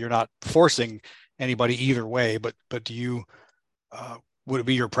guys, that you're not forcing anybody either way, but do you, would it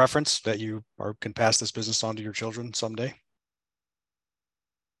be your preference that you can pass this business on to your children someday?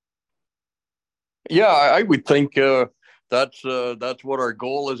 Yeah, I would think that's what our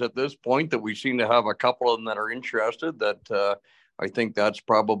goal is at this point, that we seem to have a couple of them that are interested. That I think that's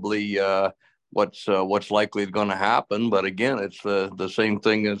probably what's likely going to happen. But again, it's the same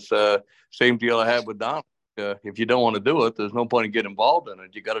thing as same deal I had with Donna. If you don't want to do it, there's no point in getting involved in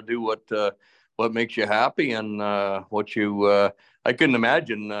it. You got to do what makes you happy and what you. I couldn't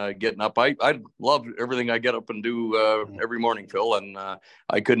imagine getting up. I love everything I get up and do every morning, Phil, and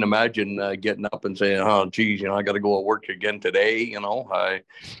I couldn't imagine getting up and saying, "Oh, geez, I got to go to work again today."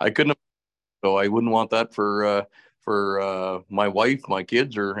 I couldn't. So I wouldn't want that for my wife, my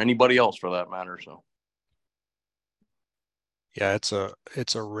kids, or anybody else for that matter. So. Yeah, it's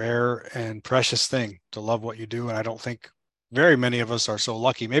a rare and precious thing to love what you do, and I don't think very many of us are so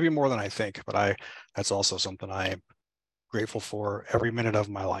lucky. Maybe more than I think, but that's also something I am grateful for every minute of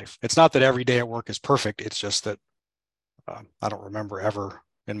my life. It's not that every day at work is perfect. It's just that I don't remember ever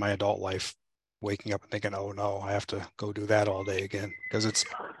in my adult life waking up and thinking, "Oh no, I have to go do that all day again," because it's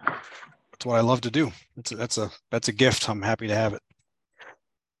what I love to do. That's a gift. I'm happy to have it.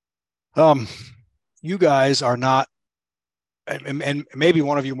 You guys are not. And maybe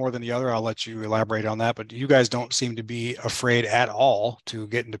one of you more than the other, I'll let you elaborate on that, but you guys don't seem to be afraid at all to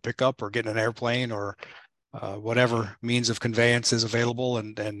get into pickup or get in an airplane or whatever means of conveyance is available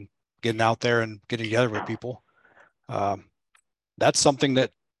and getting out there and getting together with people. That's something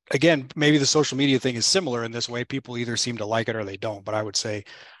that, again, maybe the social media thing is similar in this way. People either seem to like it or they don't, but I would say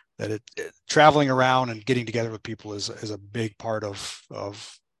that traveling around and getting together with people is a big part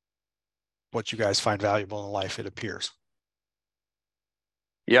of what you guys find valuable in life, it appears.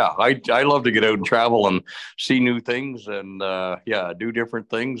 Yeah, I love to get out and travel and see new things and do different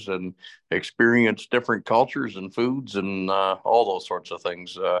things and experience different cultures and foods and all those sorts of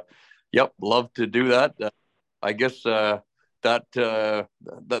things. Love to do that. I guess that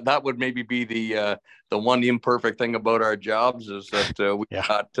would maybe be the one imperfect thing about our jobs is that we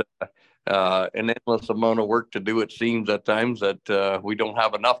got an endless amount of work to do. It seems at times that we don't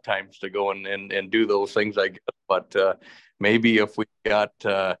have enough times to go and do those things, I guess. But maybe if we got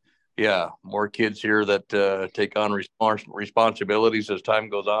more kids here that take on responsibilities as time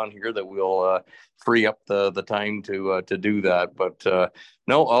goes on here, that will free up the time to do that. But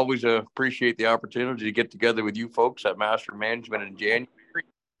no, always appreciate the opportunity to get together with you folks at Master Management in January.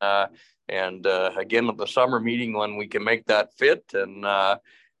 And again, at the summer meeting when we can make that fit. And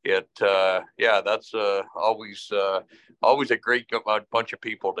that's always a great bunch of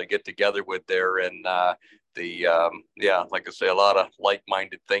people to get together with there. And like I say, a lot of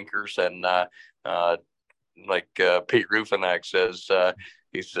like-minded thinkers. And like Pete Rufinak says,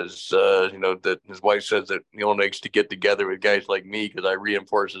 he says, that his wife says that likes to get together with guys like me because I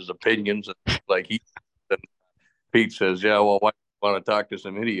reinforce his opinions. Like and Pete says, yeah, well, why want to talk to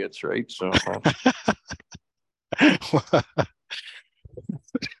some idiots, right? So.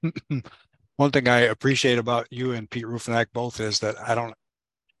 One thing I appreciate about you and Pete Rufinak both is that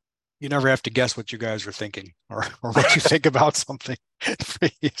you never have to guess what you guys are thinking or what you think about something. It's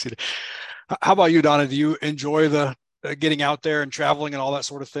pretty easy. How about you, Donna? Do you enjoy the getting out there and traveling and all that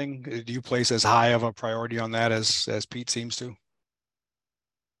sort of thing? Do you place as high of a priority on that as Pete seems to?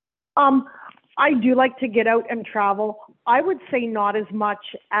 I do like to get out and travel. I would say not as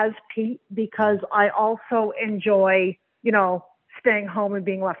much as Pete because I also enjoy, staying home and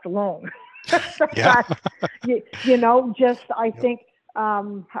being left alone. Yeah. I think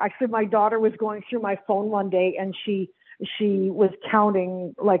actually my daughter was going through my phone one day and she was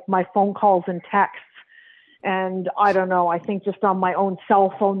counting like my phone calls and texts. And I don't know, I think just on my own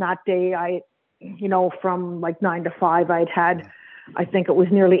cell phone that day, from like 9 to 5, I think it was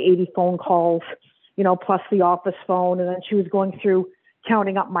nearly 80 phone calls, plus the office phone. And then she was going through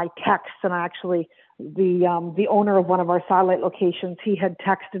counting up my texts. And actually the owner of one of our satellite locations, he had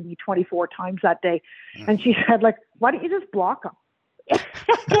texted me 24 times that day. And she said, like, why don't you just block them?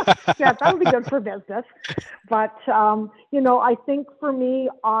 Yeah, that would be good for business. But, I think for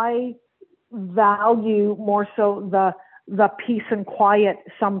me, I value more so the peace and quiet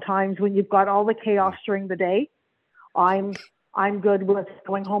sometimes when you've got all the chaos during the day. I'm good with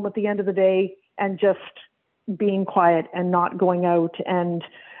going home at the end of the day and just being quiet and not going out and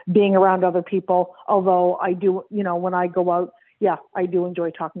being around other people. Although I do, when I go out, I do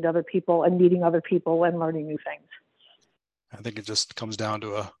enjoy talking to other people and meeting other people and learning new things. I think it just comes down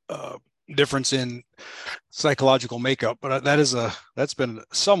to a difference in psychological makeup, but that's been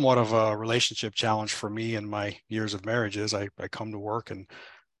somewhat of a relationship challenge for me in my years of marriages. I come to work and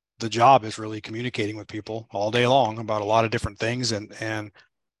the job is really communicating with people all day long about a lot of different things. And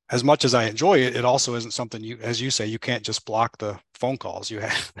as much as I enjoy it, it also isn't something as you say, you can't just block the phone calls.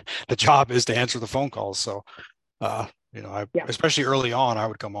 The job is to answer the phone calls. So, especially early on, I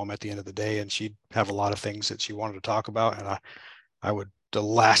would come home at the end of the day and she'd have a lot of things that she wanted to talk about. And the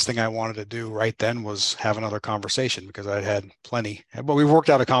last thing I wanted to do right then was have another conversation because I'd had plenty, but we worked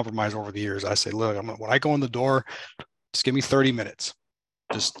out a compromise over the years. I say, look, when I go in the door, just give me 30 minutes.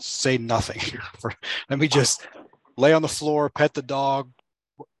 Just say nothing. Let me just lay on the floor, pet the dog,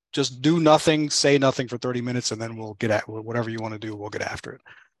 just do nothing, say nothing for 30 minutes, and then we'll get at whatever you want to do. We'll get after it.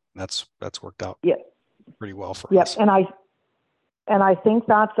 And that's worked out pretty well for us. And I think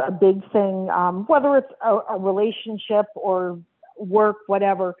that's a big thing. Whether it's a relationship or work,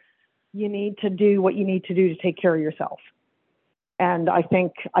 whatever, you need to do what you need to do to take care of yourself. And I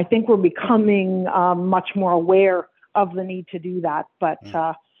think we're becoming much more aware of the need to do that. But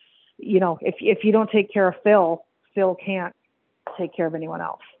if you don't take care of Phil can't take care of anyone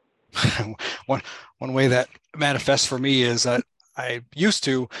else. One way that manifests for me is that I used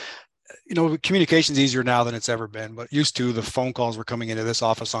to, communication's easier now than it's ever been, but used to the phone calls were coming into this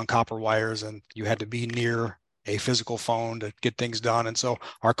office on copper wires and you had to be near a physical phone to get things done. And so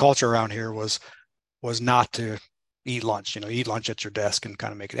our culture around here was not to eat lunch, eat lunch at your desk and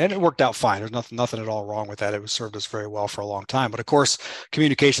kind of make it. And it worked out fine. There's nothing at all wrong with that. It was served us very well for a long time. But of course,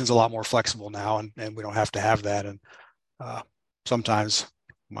 communication is a lot more flexible now and we don't have to have that. And sometimes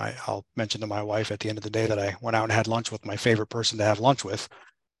I'll mention to my wife at the end of the day that I went out and had lunch with my favorite person to have lunch with,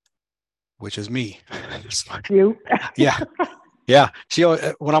 which is me. You? Yeah. Yeah. She,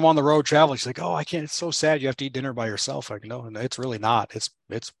 when I'm on the road traveling, she's like, "Oh, I can't. It's so sad. You have to eat dinner by yourself." Like, no, it's really not. It's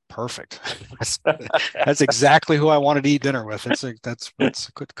perfect. That's exactly who I wanted to eat dinner with.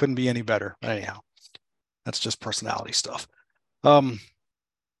 Couldn't be any better. Anyhow, that's just personality stuff. Let's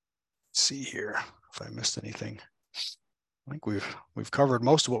see here if I missed anything. I think we've covered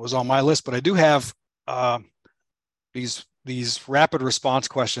most of what was on my list, but I do have these rapid response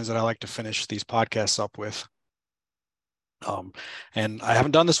questions that I like to finish these podcasts up with. And I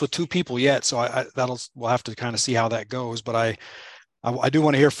haven't done this with two people yet, so we'll have to kind of see how that goes. But I do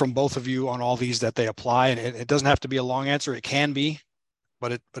want to hear from both of you on all these that they apply, and it doesn't have to be a long answer. It can be,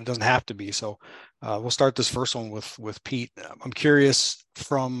 but it doesn't have to be. So we'll start this first one with Pete. I'm curious,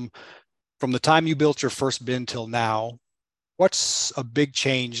 from the time you built your first bin till now, what's a big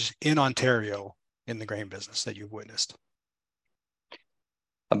change in Ontario in the grain business that you've witnessed?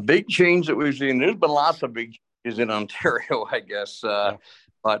 A big change that we've seen. There's been lots of big changes in Ontario, I guess.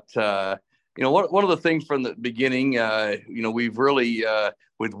 But one of the things from the beginning, we've really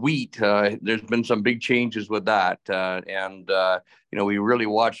with wheat, there's been some big changes with that, and we really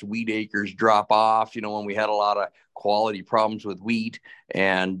watched wheat acres drop off. When we had a lot of quality problems with wheat,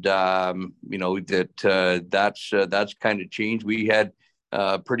 and that's kind of changed. We had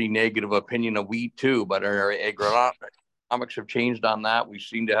a pretty negative opinion of wheat too, but our agronomics have changed on that. We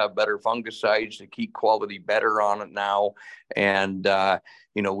seem to have better fungicides to keep quality better on it now. And,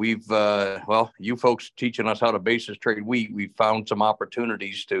 we've, you folks teaching us how to basis trade wheat, we've found some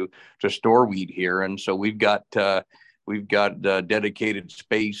opportunities to store wheat here. And so we've got dedicated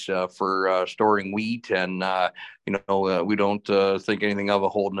space for storing wheat. And, we don't think anything of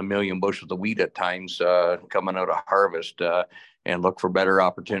holding 1 million bushels of wheat at times coming out of harvest, and look for better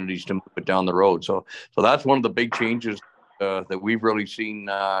opportunities to move it down the road. So that's one of the big changes that we've really seen,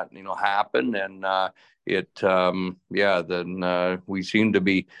 happen. And then we seem to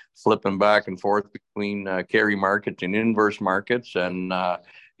be flipping back and forth between carry markets and inverse markets. And,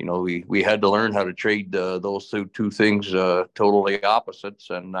 we had to learn how to trade those two things totally opposites.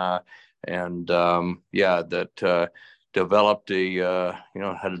 And developed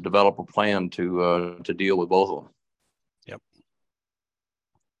had to develop a plan to deal with both of them. Yep.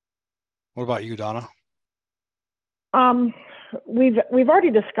 What about you, Donna? We've already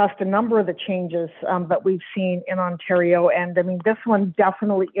discussed a number of the changes that we've seen in Ontario, and I mean, this one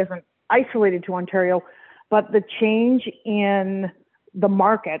definitely isn't isolated to Ontario, but the change in the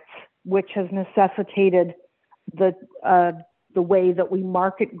markets, which has necessitated the way that we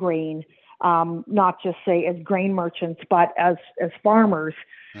market grain, not just say as grain merchants, but as farmers.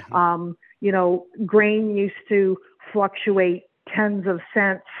 Mm-hmm. Grain used to fluctuate tens of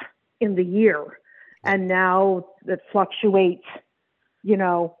cents in the year. And now it fluctuates,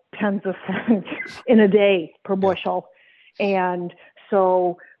 tens of cents in a day per bushel. And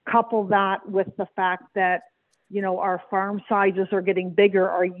so couple that with the fact that, our farm sizes are getting bigger,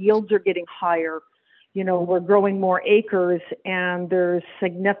 our yields are getting higher, we're growing more acres, and there's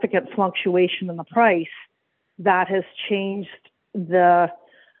significant fluctuation in the price that has changed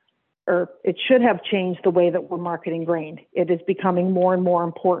it should have changed the way that we're marketing grain. It is becoming more and more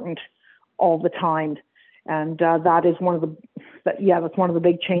important all the time. And that is that's one of the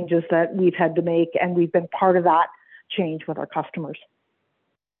big changes that we've had to make. And we've been part of that change with our customers.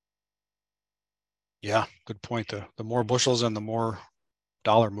 Yeah, good point. The more bushels and the more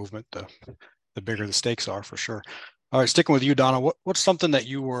dollar movement, the bigger the stakes are, for sure. All right, sticking with you, Donna, what's something that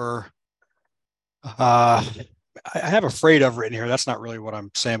you were, I have afraid of written here. That's not really what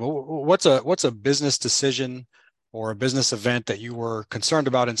I'm saying, but what's a business decision or a business event that you were concerned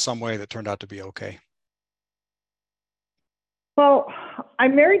about in some way that turned out to be okay? Well,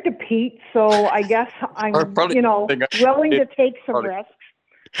 I'm married to Pete, so I guess I'm, willing to take some risks.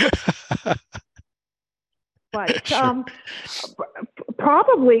 But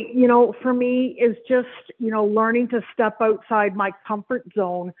probably, for me is just, learning to step outside my comfort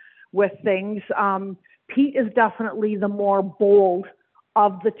zone with things. Pete is definitely the more bold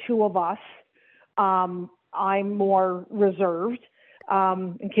of the two of us. I'm more reserved,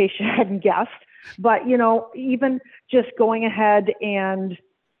 in case you hadn't guessed. But, even just going ahead and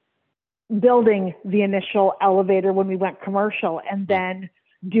building the initial elevator when we went commercial, and then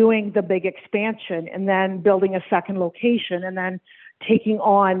doing the big expansion, and then building a second location, and then taking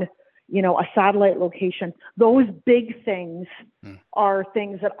on, a satellite location. Those big things are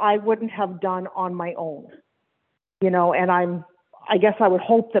things that I wouldn't have done on my own, and I guess I would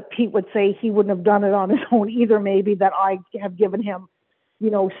hope that Pete would say he wouldn't have done it on his own either, maybe, that I have given him,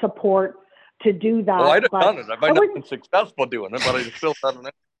 support to do that. Well, I'd have done it. I might not have been successful doing it, but I'd still done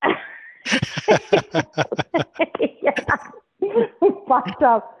it.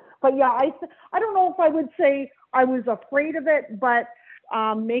 But yeah, I don't know if I would say I was afraid of it, but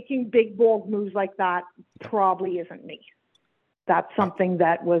making big, bold moves like that probably isn't me. That's something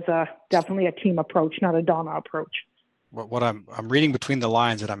that was definitely a team approach, not a Donna approach. What I'm reading between the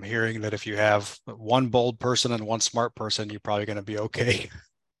lines, and I'm hearing that if you have one bold person and one smart person, you're probably going to be okay.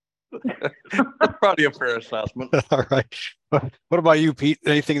 That's probably a fair assessment. All right. What about you, Pete?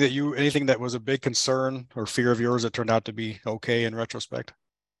 Anything that was a big concern or fear of yours that turned out to be okay in retrospect?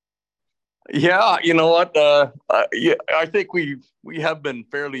 Yeah, you know what? I think we have been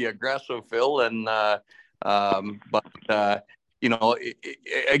fairly aggressive, Phil, and but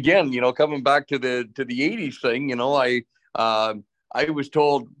again, coming back to the '80s thing, I was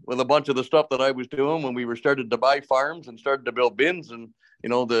told with a bunch of the stuff that I was doing when we were started to buy farms and started to build bins, and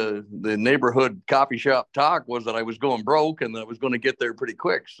the neighborhood coffee shop talk was that I was going broke and that I was going to get there pretty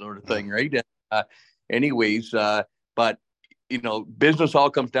quick, sort of thing, right? And, but business all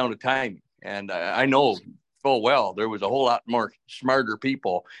comes down to timing, and I know full well there was a whole lot more smarter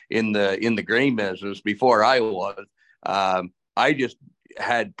people in the grain business before I was. I just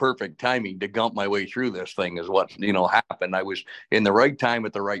had perfect timing to gump my way through this thing is what happened. I was in the right time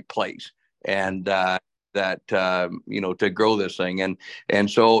at the right place, and to grow this thing, and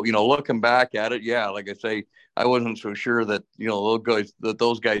so looking back at it, yeah, like I say, I wasn't so sure that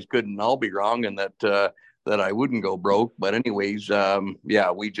those guys couldn't all be wrong, and that I wouldn't go broke. But anyways, we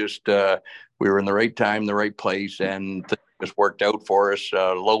were in the right time, the right place, and things just worked out for us.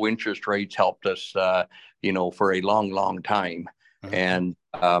 Low interest rates helped us, for a long time. Mm-hmm. And,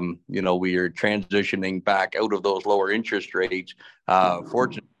 we are transitioning back out of those lower interest rates.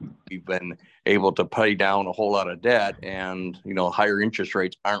 Fortunately, we've been able to pay down a whole lot of debt, and, higher interest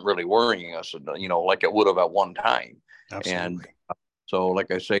rates aren't really worrying us, like it would have at one time. Absolutely. And so, like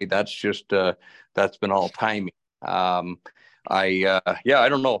I say, that's been all timing. I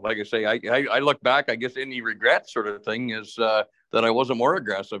don't know. Like I say, I look back, I guess any regret sort of thing is that I wasn't more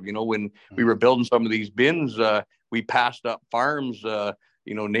aggressive. When we were building some of these bins, we passed up farms,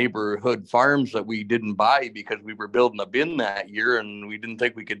 neighborhood farms that we didn't buy because we were building a bin that year, and we didn't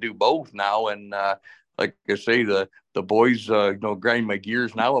think we could do both now. And like I say, the boys, grind my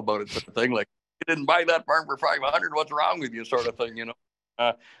gears now about it, sort of thing. Like, you didn't buy that farm for 500. What's wrong with you, sort of thing,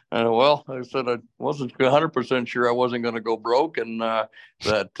 Well, I said I wasn't 100% sure I wasn't going to go broke, and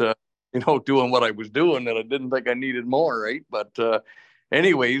that doing what I was doing, that I didn't think I needed more, right? But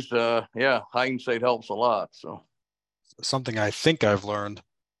anyways, hindsight helps a lot. So something I think I've learned.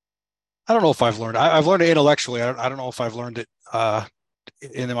 I don't know if I've learned. I've learned it intellectually. I don't know if I've learned it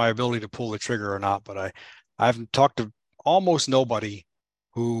in my ability to pull the trigger or not. But I've talked to almost nobody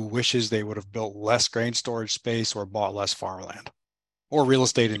who wishes they would have built less grain storage space or bought less farmland or real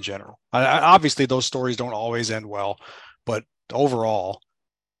estate in general. Obviously, those stories don't always end well, but overall,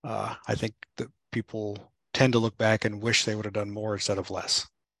 I think that people tend to look back and wish they would have done more instead of less.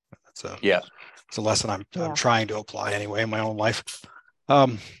 It's a lesson I'm trying to apply anyway in my own life.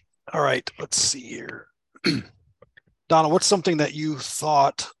 All right, let's see here. Donna, what's something that you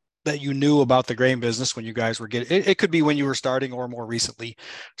thought that you knew about the grain business when you guys were it could be when you were starting or more recently,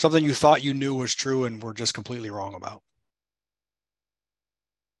 something you thought you knew was true and were just completely wrong about?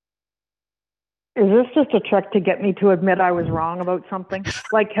 Is this just a trick to get me to admit I was wrong about something?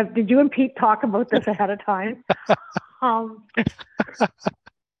 Like, did you and Pete talk about this ahead of time? I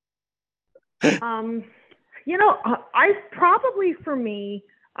probably, for me,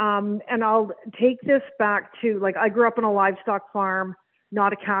 and I'll take this back to, like, I grew up on a livestock farm,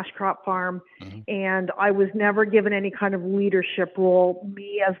 not a cash crop farm, and I was never given any kind of leadership role.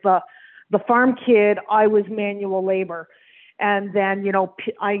 Me as the farm kid, I was manual labor. And then,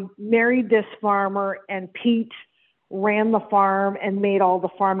 I married this farmer, and Pete ran the farm and made all the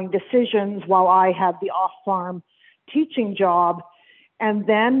farming decisions while I had the off-farm teaching job. And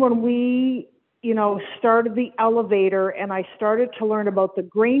then when we, started the elevator and I started to learn about the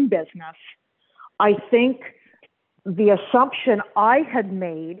grain business, I think the assumption I had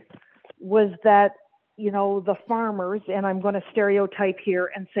made was that, the farmers, and I'm going to stereotype here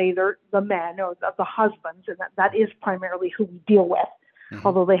and say they're the men or the husbands, and that is primarily who we deal with,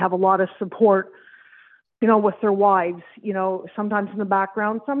 although they have a lot of support, with their wives, sometimes in the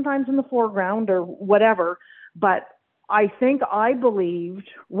background, sometimes in the foreground or whatever. But I think I believed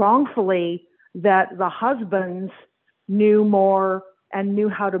wrongfully that the husbands knew more and knew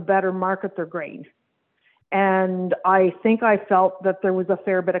how to better market their grain. And I think I felt that there was a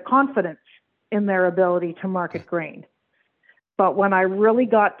fair bit of confidence in their ability to market grain. But when I really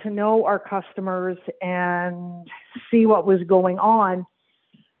got to know our customers and see what was going on,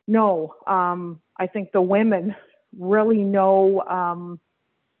 no, I think the women really know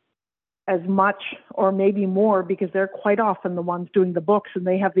as much or maybe more, because they're quite often the ones doing the books and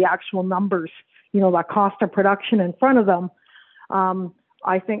they have the actual numbers, that cost of production in front of them.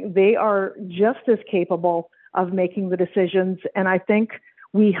 I think they are just as capable of making the decisions. And I think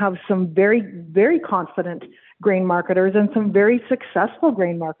we have some very, very confident grain marketers and some very successful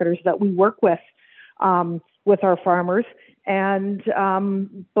grain marketers that we work with our farmers. And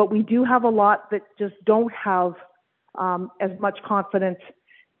but we do have a lot that just don't have as much confidence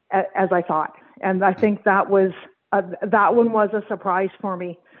as I thought. And I think that one was a surprise for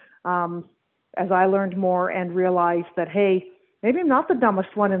me as I learned more and realized that, hey, maybe I'm not the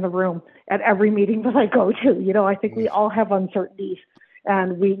dumbest one in the room at every meeting that I go to. I think we all have uncertainties,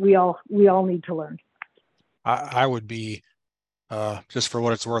 and we all need to learn. I would be, just for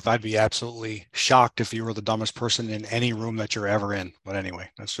what it's worth, I'd be absolutely shocked if you were the dumbest person in any room that you're ever in. But anyway,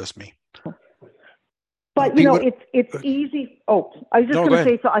 that's just me. But Pete, it's easy. Oh, I was just going to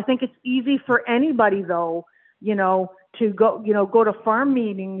say, so I think it's easy for anybody though, to go to farm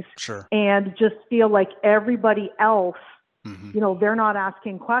meetings, sure, and just feel like everybody else, mm-hmm. They're not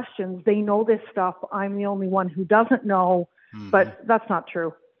asking questions. They know this stuff. I'm the only one who doesn't know, mm-hmm. but that's not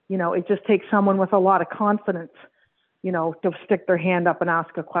true. It just takes someone with a lot of confidence, to stick their hand up and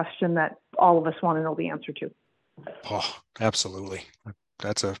ask a question that all of us want to know the answer to. Oh, absolutely.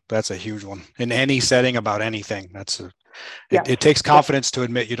 That's a huge one in any setting about anything. It takes confidence to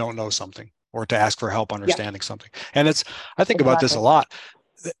admit you don't know something or to ask for help understanding something. And I think about this a lot.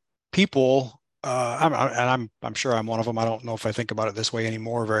 People, I'm sure I'm one of them. I don't know if I think about it this way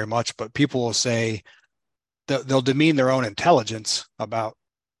anymore very much, but people will say they'll demean their own intelligence about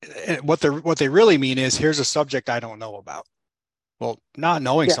what they really mean is, here's a subject I don't know about. Well, not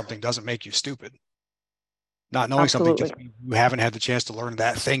knowing something doesn't make you stupid. Not knowing something just means you haven't had the chance to learn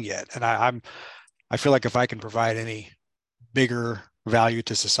that thing yet. And I feel like if I can provide any bigger value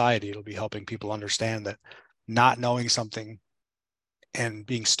to society, it'll be helping people understand that not knowing something and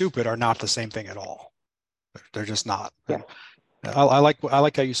being stupid are not the same thing at all. They're just not. Yeah. I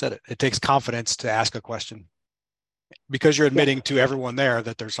like how you said it. It takes confidence to ask a question, because you're admitting to everyone there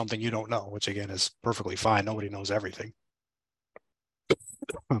that there's something you don't know, which again is perfectly fine. Nobody knows everything.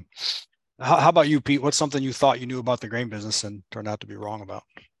 How about you, Pete? What's something you thought you knew about the grain business and turned out to be wrong about?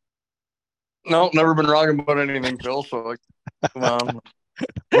 No, never been wrong about anything, Phil. So come on.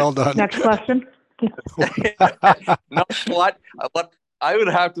 Well done. Next question. No, what I would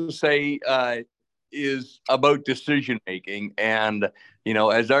have to say is about decision making, and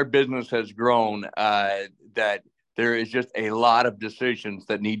as our business has grown, that there is just a lot of decisions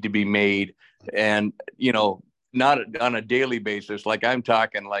that need to be made, and not on a daily basis, like I'm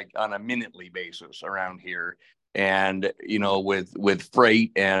talking like on a minutely basis around here, and with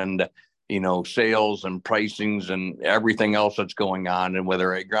freight and sales and pricings and everything else that's going on. And whether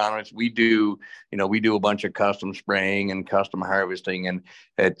agronomists, we do a bunch of custom spraying and custom harvesting, and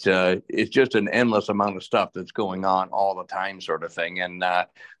it's just an endless amount of stuff that's going on all the time, sort of thing. And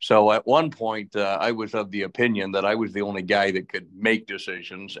so at one point, I was of the opinion that I was the only guy that could make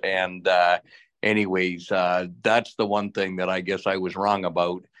decisions. And anyways, that's the one thing that I guess I was wrong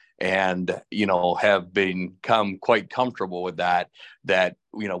about. And, have become quite comfortable with that,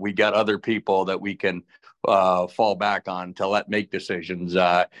 we got other people that we can fall back on to let make decisions,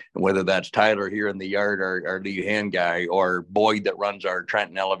 whether that's Tyler here in the yard, our lead hand guy, or Boyd that runs our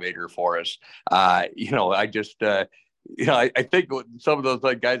Trenton elevator for us. I just, I think some of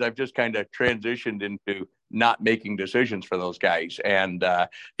those guys I've just kind of transitioned into not making decisions for those guys. And,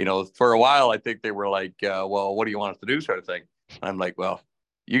 for a while, I think they were like, well, what do you want us to do, sort of thing. I'm like, well,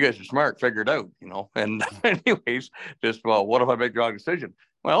 you guys are smart, figure it out, and anyways, just, well, what if I make the wrong decision?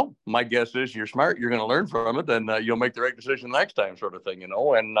 Well, my guess is you're smart, you're going to learn from it, and you'll make the right decision next time, sort of thing,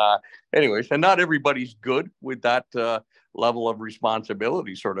 and anyways, and not everybody's good with that level of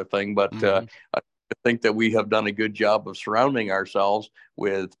responsibility, sort of thing, but I think that we have done a good job of surrounding ourselves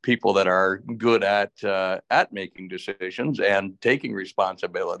with people that are good at making decisions and taking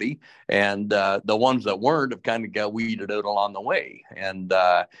responsibility. And the ones that weren't have kind of got weeded out along the way. And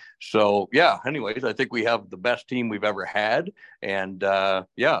so, yeah, anyways, I think we have the best team we've ever had. And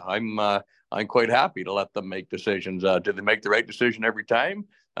I'm quite happy to let them make decisions. Do they make the right decision every time?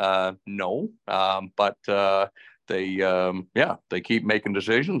 No, but they keep making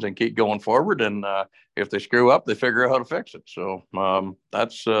decisions and keep going forward. And if they screw up, they figure out how to fix it. So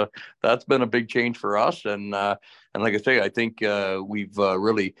that's been a big change for us. And like I say, I think we've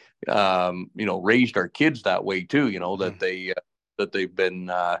really raised our kids that way too. That they've been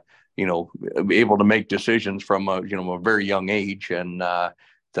able to make decisions from a very young age, and that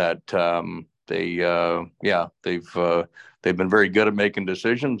they've been very good at making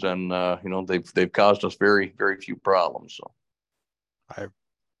decisions, and they've caused us very, very few problems. So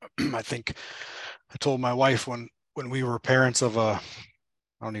I think I told my wife when we were parents of I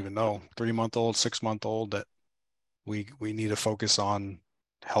don't even know, 3-month-old, 6-month-old, that we need to focus on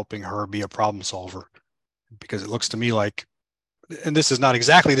helping her be a problem solver, because it looks to me like, and this is not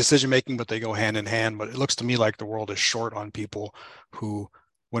exactly decision making, but they go hand in hand, but it looks to me like the world is short on people who,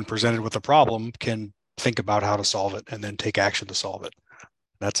 when presented with a problem, can think about how to solve it and then take action to solve it.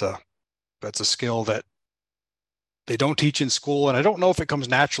 That's a skill that they don't teach in school, and I don't know if it comes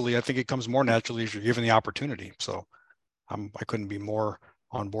naturally. I think it comes more naturally if you're given the opportunity. So I couldn't be more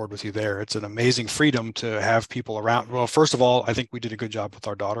on board with you there. It's an amazing freedom to have people around. Well, first of all, I think we did a good job with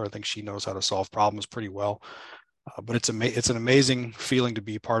our daughter. I think she knows how to solve problems pretty well. But it's an amazing feeling to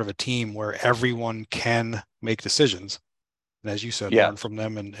be part of a team where everyone can make decisions. And as you said, Yeah. learn from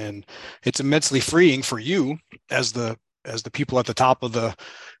them. And it's immensely freeing for you as the people at the top of the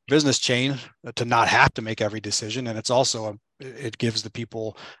business chain to not have to make every decision. And it's also it gives the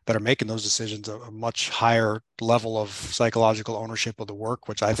people that are making those decisions a much higher level of psychological ownership of the work,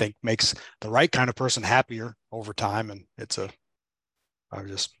 which I think makes the right kind of person happier over time. And I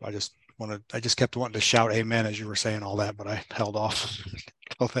just kept wanting to shout amen as you were saying all that, but I held off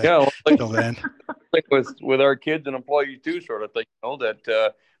till the end. With our kids and employees too, sort of thing,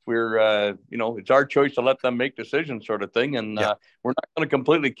 that we're it's our choice to let them make decisions, sort of thing, and we're not going to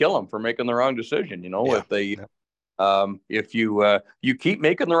completely kill them for making the wrong decision. If they if you keep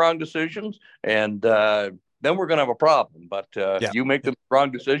making the wrong decisions, and then we're going to have a problem. But you make the wrong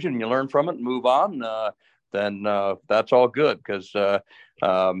decision, and you learn from it and move on, then that's all good, because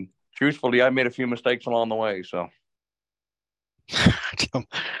truthfully, I made a few mistakes along the way. So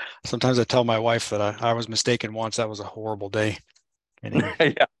sometimes I tell my wife that I was mistaken once. That was a horrible day.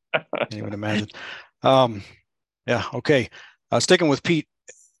 Can't even imagine. Okay. Sticking with Pete,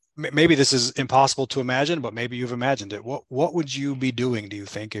 maybe this is impossible to imagine, but maybe you've imagined it. What would you be doing, do you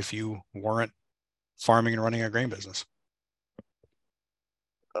think, if you weren't farming and running a grain business?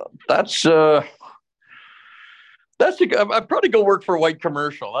 I'd probably go work for White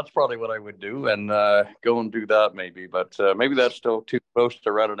Commercial. That's probably what I would do, and go and do that maybe. But maybe that's still too close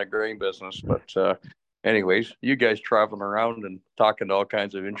to running a grain business. But anyways, you guys traveling around and talking to all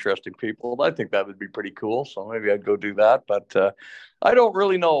kinds of interesting people, I think that would be pretty cool. So maybe I'd go do that. But I don't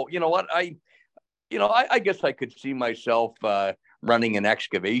really know. You know what? I guess I could see myself running an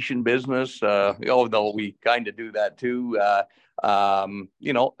excavation business, although we kind of do that too.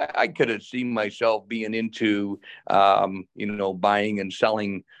 I could have seen myself being into, buying and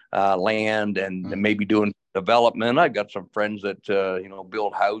selling land, and maybe doing development. I've got some friends that,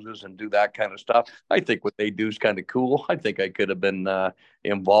 build houses and do that kind of stuff. I think what they do is kind of cool. I think I could have been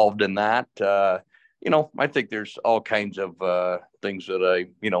involved in that. I think there's all kinds of things that I,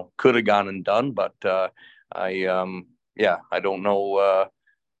 could have gone and done, but I don't know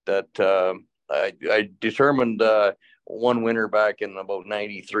that I determined one winter back in about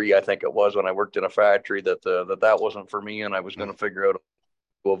 93, I think it was, when I worked in a factory, that wasn't for me, and I was going to figure out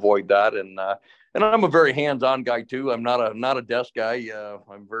to avoid that. And I'm a very hands-on guy too. I'm not a desk guy.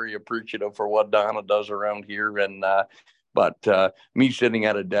 I'm very appreciative for what Donna does around here, and but me sitting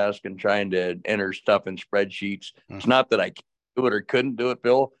at a desk and trying to enter stuff in spreadsheets, it's not that I can't do it or couldn't do it,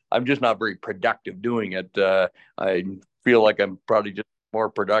 Bill. I'm just not very productive doing it. I feel like I'm probably just more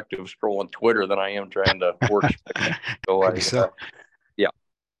productive scrolling Twitter than I am trying to work.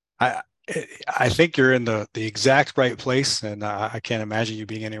 I think you're in the exact right place, and I can't imagine you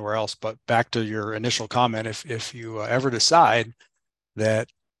being anywhere else. But back to your initial comment, if you ever decide that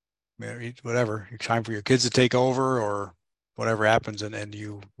whatever, it's time for your kids to take over or whatever happens, and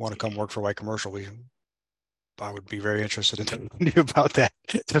you want to come work for White Commercial, I would be very interested in talking to you about that.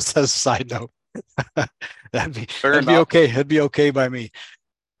 Just as a side note, that'd be okay. It'd be okay by me.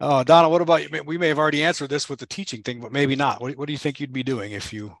 Donna, what about you? We may have already answered this with the teaching thing, but maybe not. What do you think you'd be doing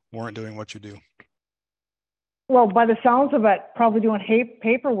if you weren't doing what you do? Well, by the sounds of it, probably doing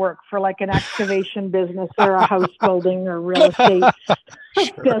paperwork for like an excavation business or a house building or real estate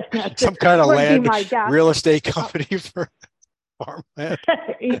business. Some kind of land real estate company for farmland.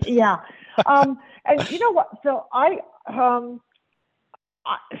 Yeah. And you know what? So I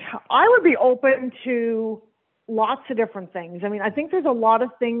would be open to lots of different things. I mean, I think there's a lot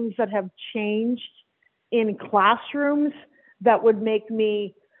of things that have changed in classrooms that would make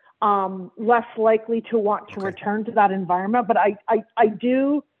me less likely to want to return to that environment. But I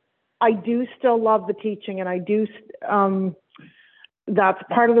do still love the teaching, and I do. That's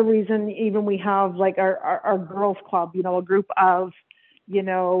part of the reason even we have like our girls club, a group of,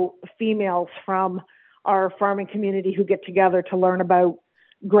 females from our farming community who get together to learn about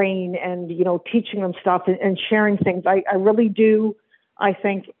grain and, teaching them stuff and sharing things. I really do, I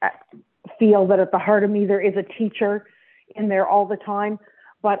think, feel that at the heart of me, there is a teacher in there all the time.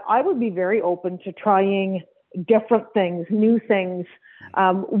 But I would be very open to trying different things, new things.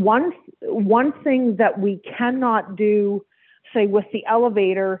 One thing that we cannot do, say with the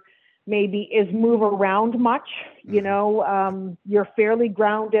elevator, maybe is move around much. You're fairly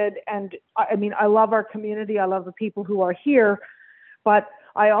grounded. And I mean, I love our community. I love the people who are here. But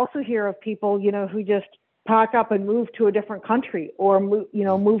I also hear of people, who just pack up and move to a different country or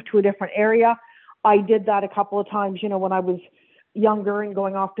move to a different area. I did that a couple of times, when I was younger and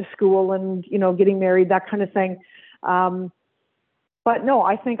going off to school and, getting married, that kind of thing. But no,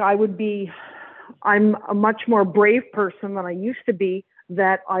 I think I'm a much more brave person than I used to be,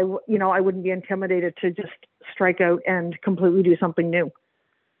 that I wouldn't be intimidated to just strike out and completely do something new.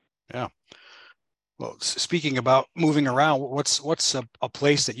 Yeah. Well, speaking about moving around, what's a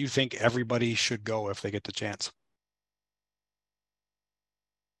place that you think everybody should go if they get the chance?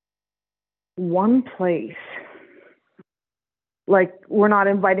 One place. Like, we're not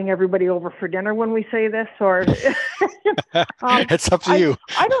inviting everybody over for dinner when we say this, or It's up to you.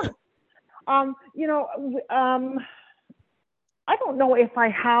 I don't. I don't know if I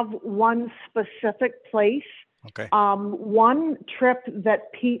have one specific place. Okay. One trip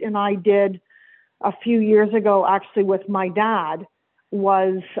that Pete and I did a few years ago, actually with my dad,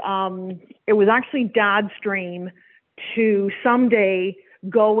 was it was actually Dad's dream to someday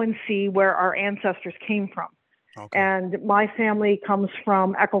go and see where our ancestors came from. Okay. And my family comes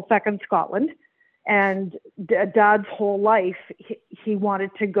from Campbellford, Scotland, and Dad's whole life he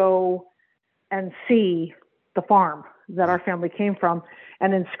wanted to go and see the farm that our family came from.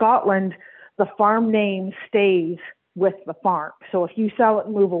 And in Scotland, the farm name stays with the farm. So if you sell it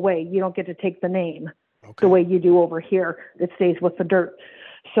and move away, you don't get to take the name the way you do over here. It stays with the dirt.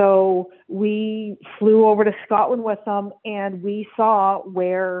 So we flew over to Scotland with them, and we saw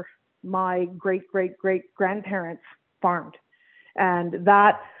where my great-great-great-grandparents farmed. And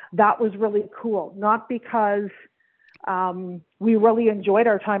that was really cool. Not because we really enjoyed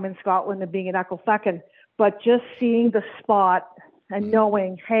our time in Scotland and being in Ecclefechan, but just seeing the spot and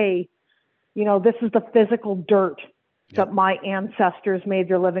knowing, hey, this is the physical dirt that my ancestors made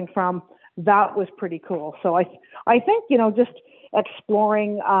their living from. That was pretty cool. So I think, just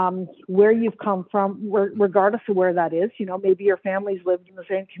exploring where you've come from, regardless of where that is. Maybe your family's lived in the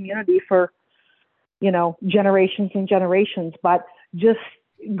same community for, generations and generations. But just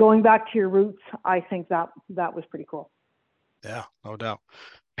going back to your roots, I think that was pretty cool. Yeah, no doubt.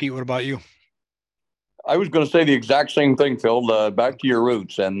 Pete, what about you? I was going to say the exact same thing, Phil. Back to your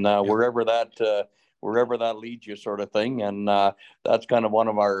roots, and wherever that leads you, sort of thing. And that's kind of one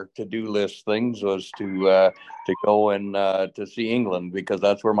of our to-do list things, was to go and to see England, because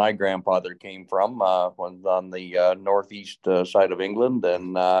that's where my grandfather came from, on the northeast side of England.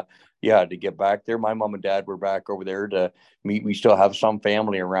 And to get back there. My mom and dad were back over there to meet. We still have some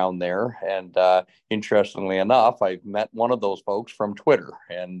family around there. And interestingly enough, I've met one of those folks from Twitter.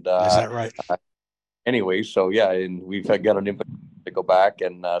 And is that right? Anyway, so and we've got an invitation to go back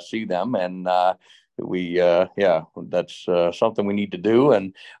and see them, and that's something we need to do.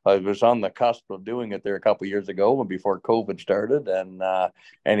 And I was on the cusp of doing it there a couple of years ago, before COVID started. And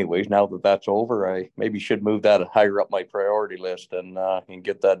anyways, now that that's over, I maybe should move that higher up my priority list and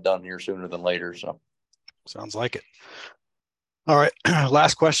get that done here sooner than later. So, sounds like it. All right,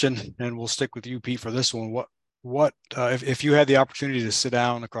 last question, and we'll stick with you, Pete, for this one. What if you had the opportunity to sit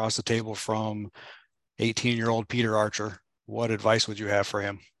down across the table from 18-year-old Peter Archer, what advice would you have for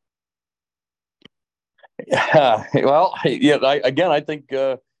him? Well, I think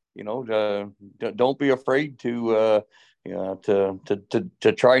don't be afraid to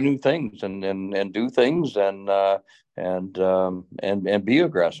try new things and do things and be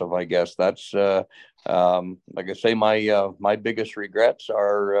aggressive. I guess that's like I say, my biggest regrets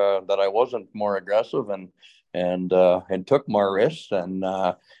are that I wasn't more aggressive and took more risks. And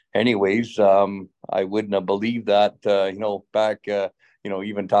anyways, I wouldn't have believed that back.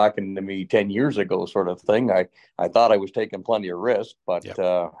 Even talking to me 10 years ago, sort of thing. I thought I was taking plenty of risk, but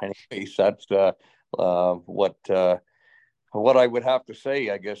anyways, that's what I would have to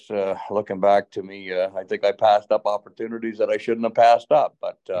say. I guess looking back to me, I think I passed up opportunities that I shouldn't have passed up.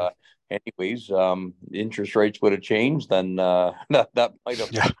 But anyways, interest rates would have changed, then that might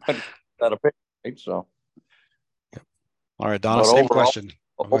have that a picture, right? So, all right, Donna, same question.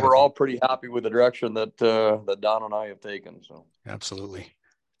 Overall, pretty happy with the direction that Donna and I have taken. So, absolutely.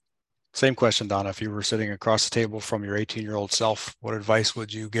 Same question, Donna. If you were sitting across the table from your 18-year-old self, what advice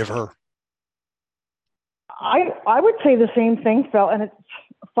would you give her? I would say the same thing, Phil. And it's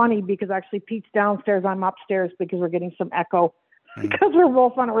funny because actually Pete's downstairs, I'm upstairs, because we're getting some echo because we're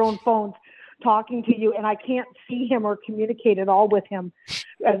both on our own phones talking to you, and I can't see him or communicate at all with him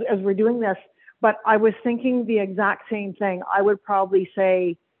as we're doing this. But I was thinking the exact same thing. I would probably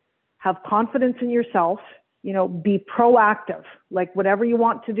say, have confidence in yourself, be proactive, like whatever you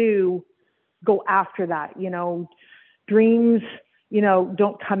want to do, go after that. Dreams,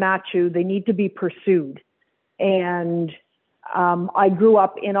 don't come at you. They need to be pursued. And I grew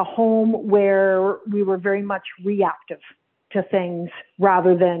up in a home where we were very much reactive. to things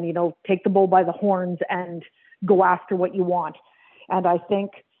rather than, take the bull by the horns and go after what you want. And I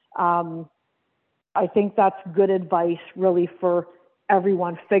think that's good advice really for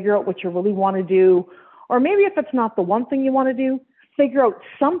everyone. Figure out what you really want to do, or maybe if it's not the one thing you want to do, figure out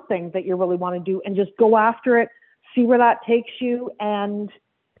something that you really want to do and just go after it, see where that takes you, and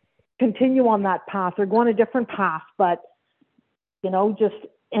continue on that path or go on a different path. But, just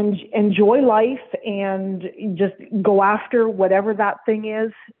enjoy life and just go after whatever that thing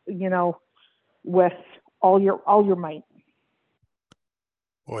is, with all your might.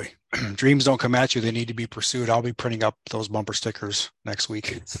 Boy, dreams don't come at you. They need to be pursued. I'll be printing up those bumper stickers next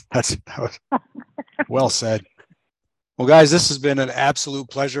week. That was well said. Well, guys, this has been an absolute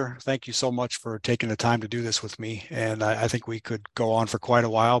pleasure. Thank you so much for taking the time to do this with me. And I think we could go on for quite a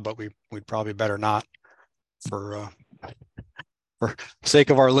while, but we'd probably better not for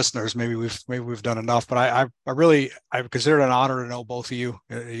sake of our listeners. Maybe we've done enough, but I consider it an honor to know both of you.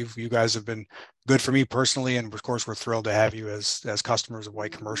 You guys have been good for me personally, and of course we're thrilled to have you as customers of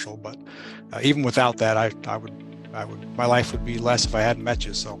White Commercial. But even without that, I would my life would be less if I hadn't met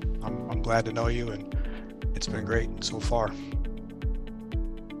you. So I'm glad to know you, and it's been great so far.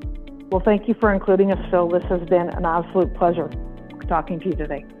 Well, thank you for including us, Phil. This has been an absolute pleasure talking to you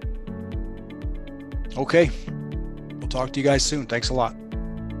today. Okay. We'll talk to you guys soon. Thanks a lot.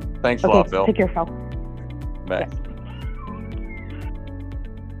 Thanks a lot, Phil. Take care, Phil. Bye. Yeah.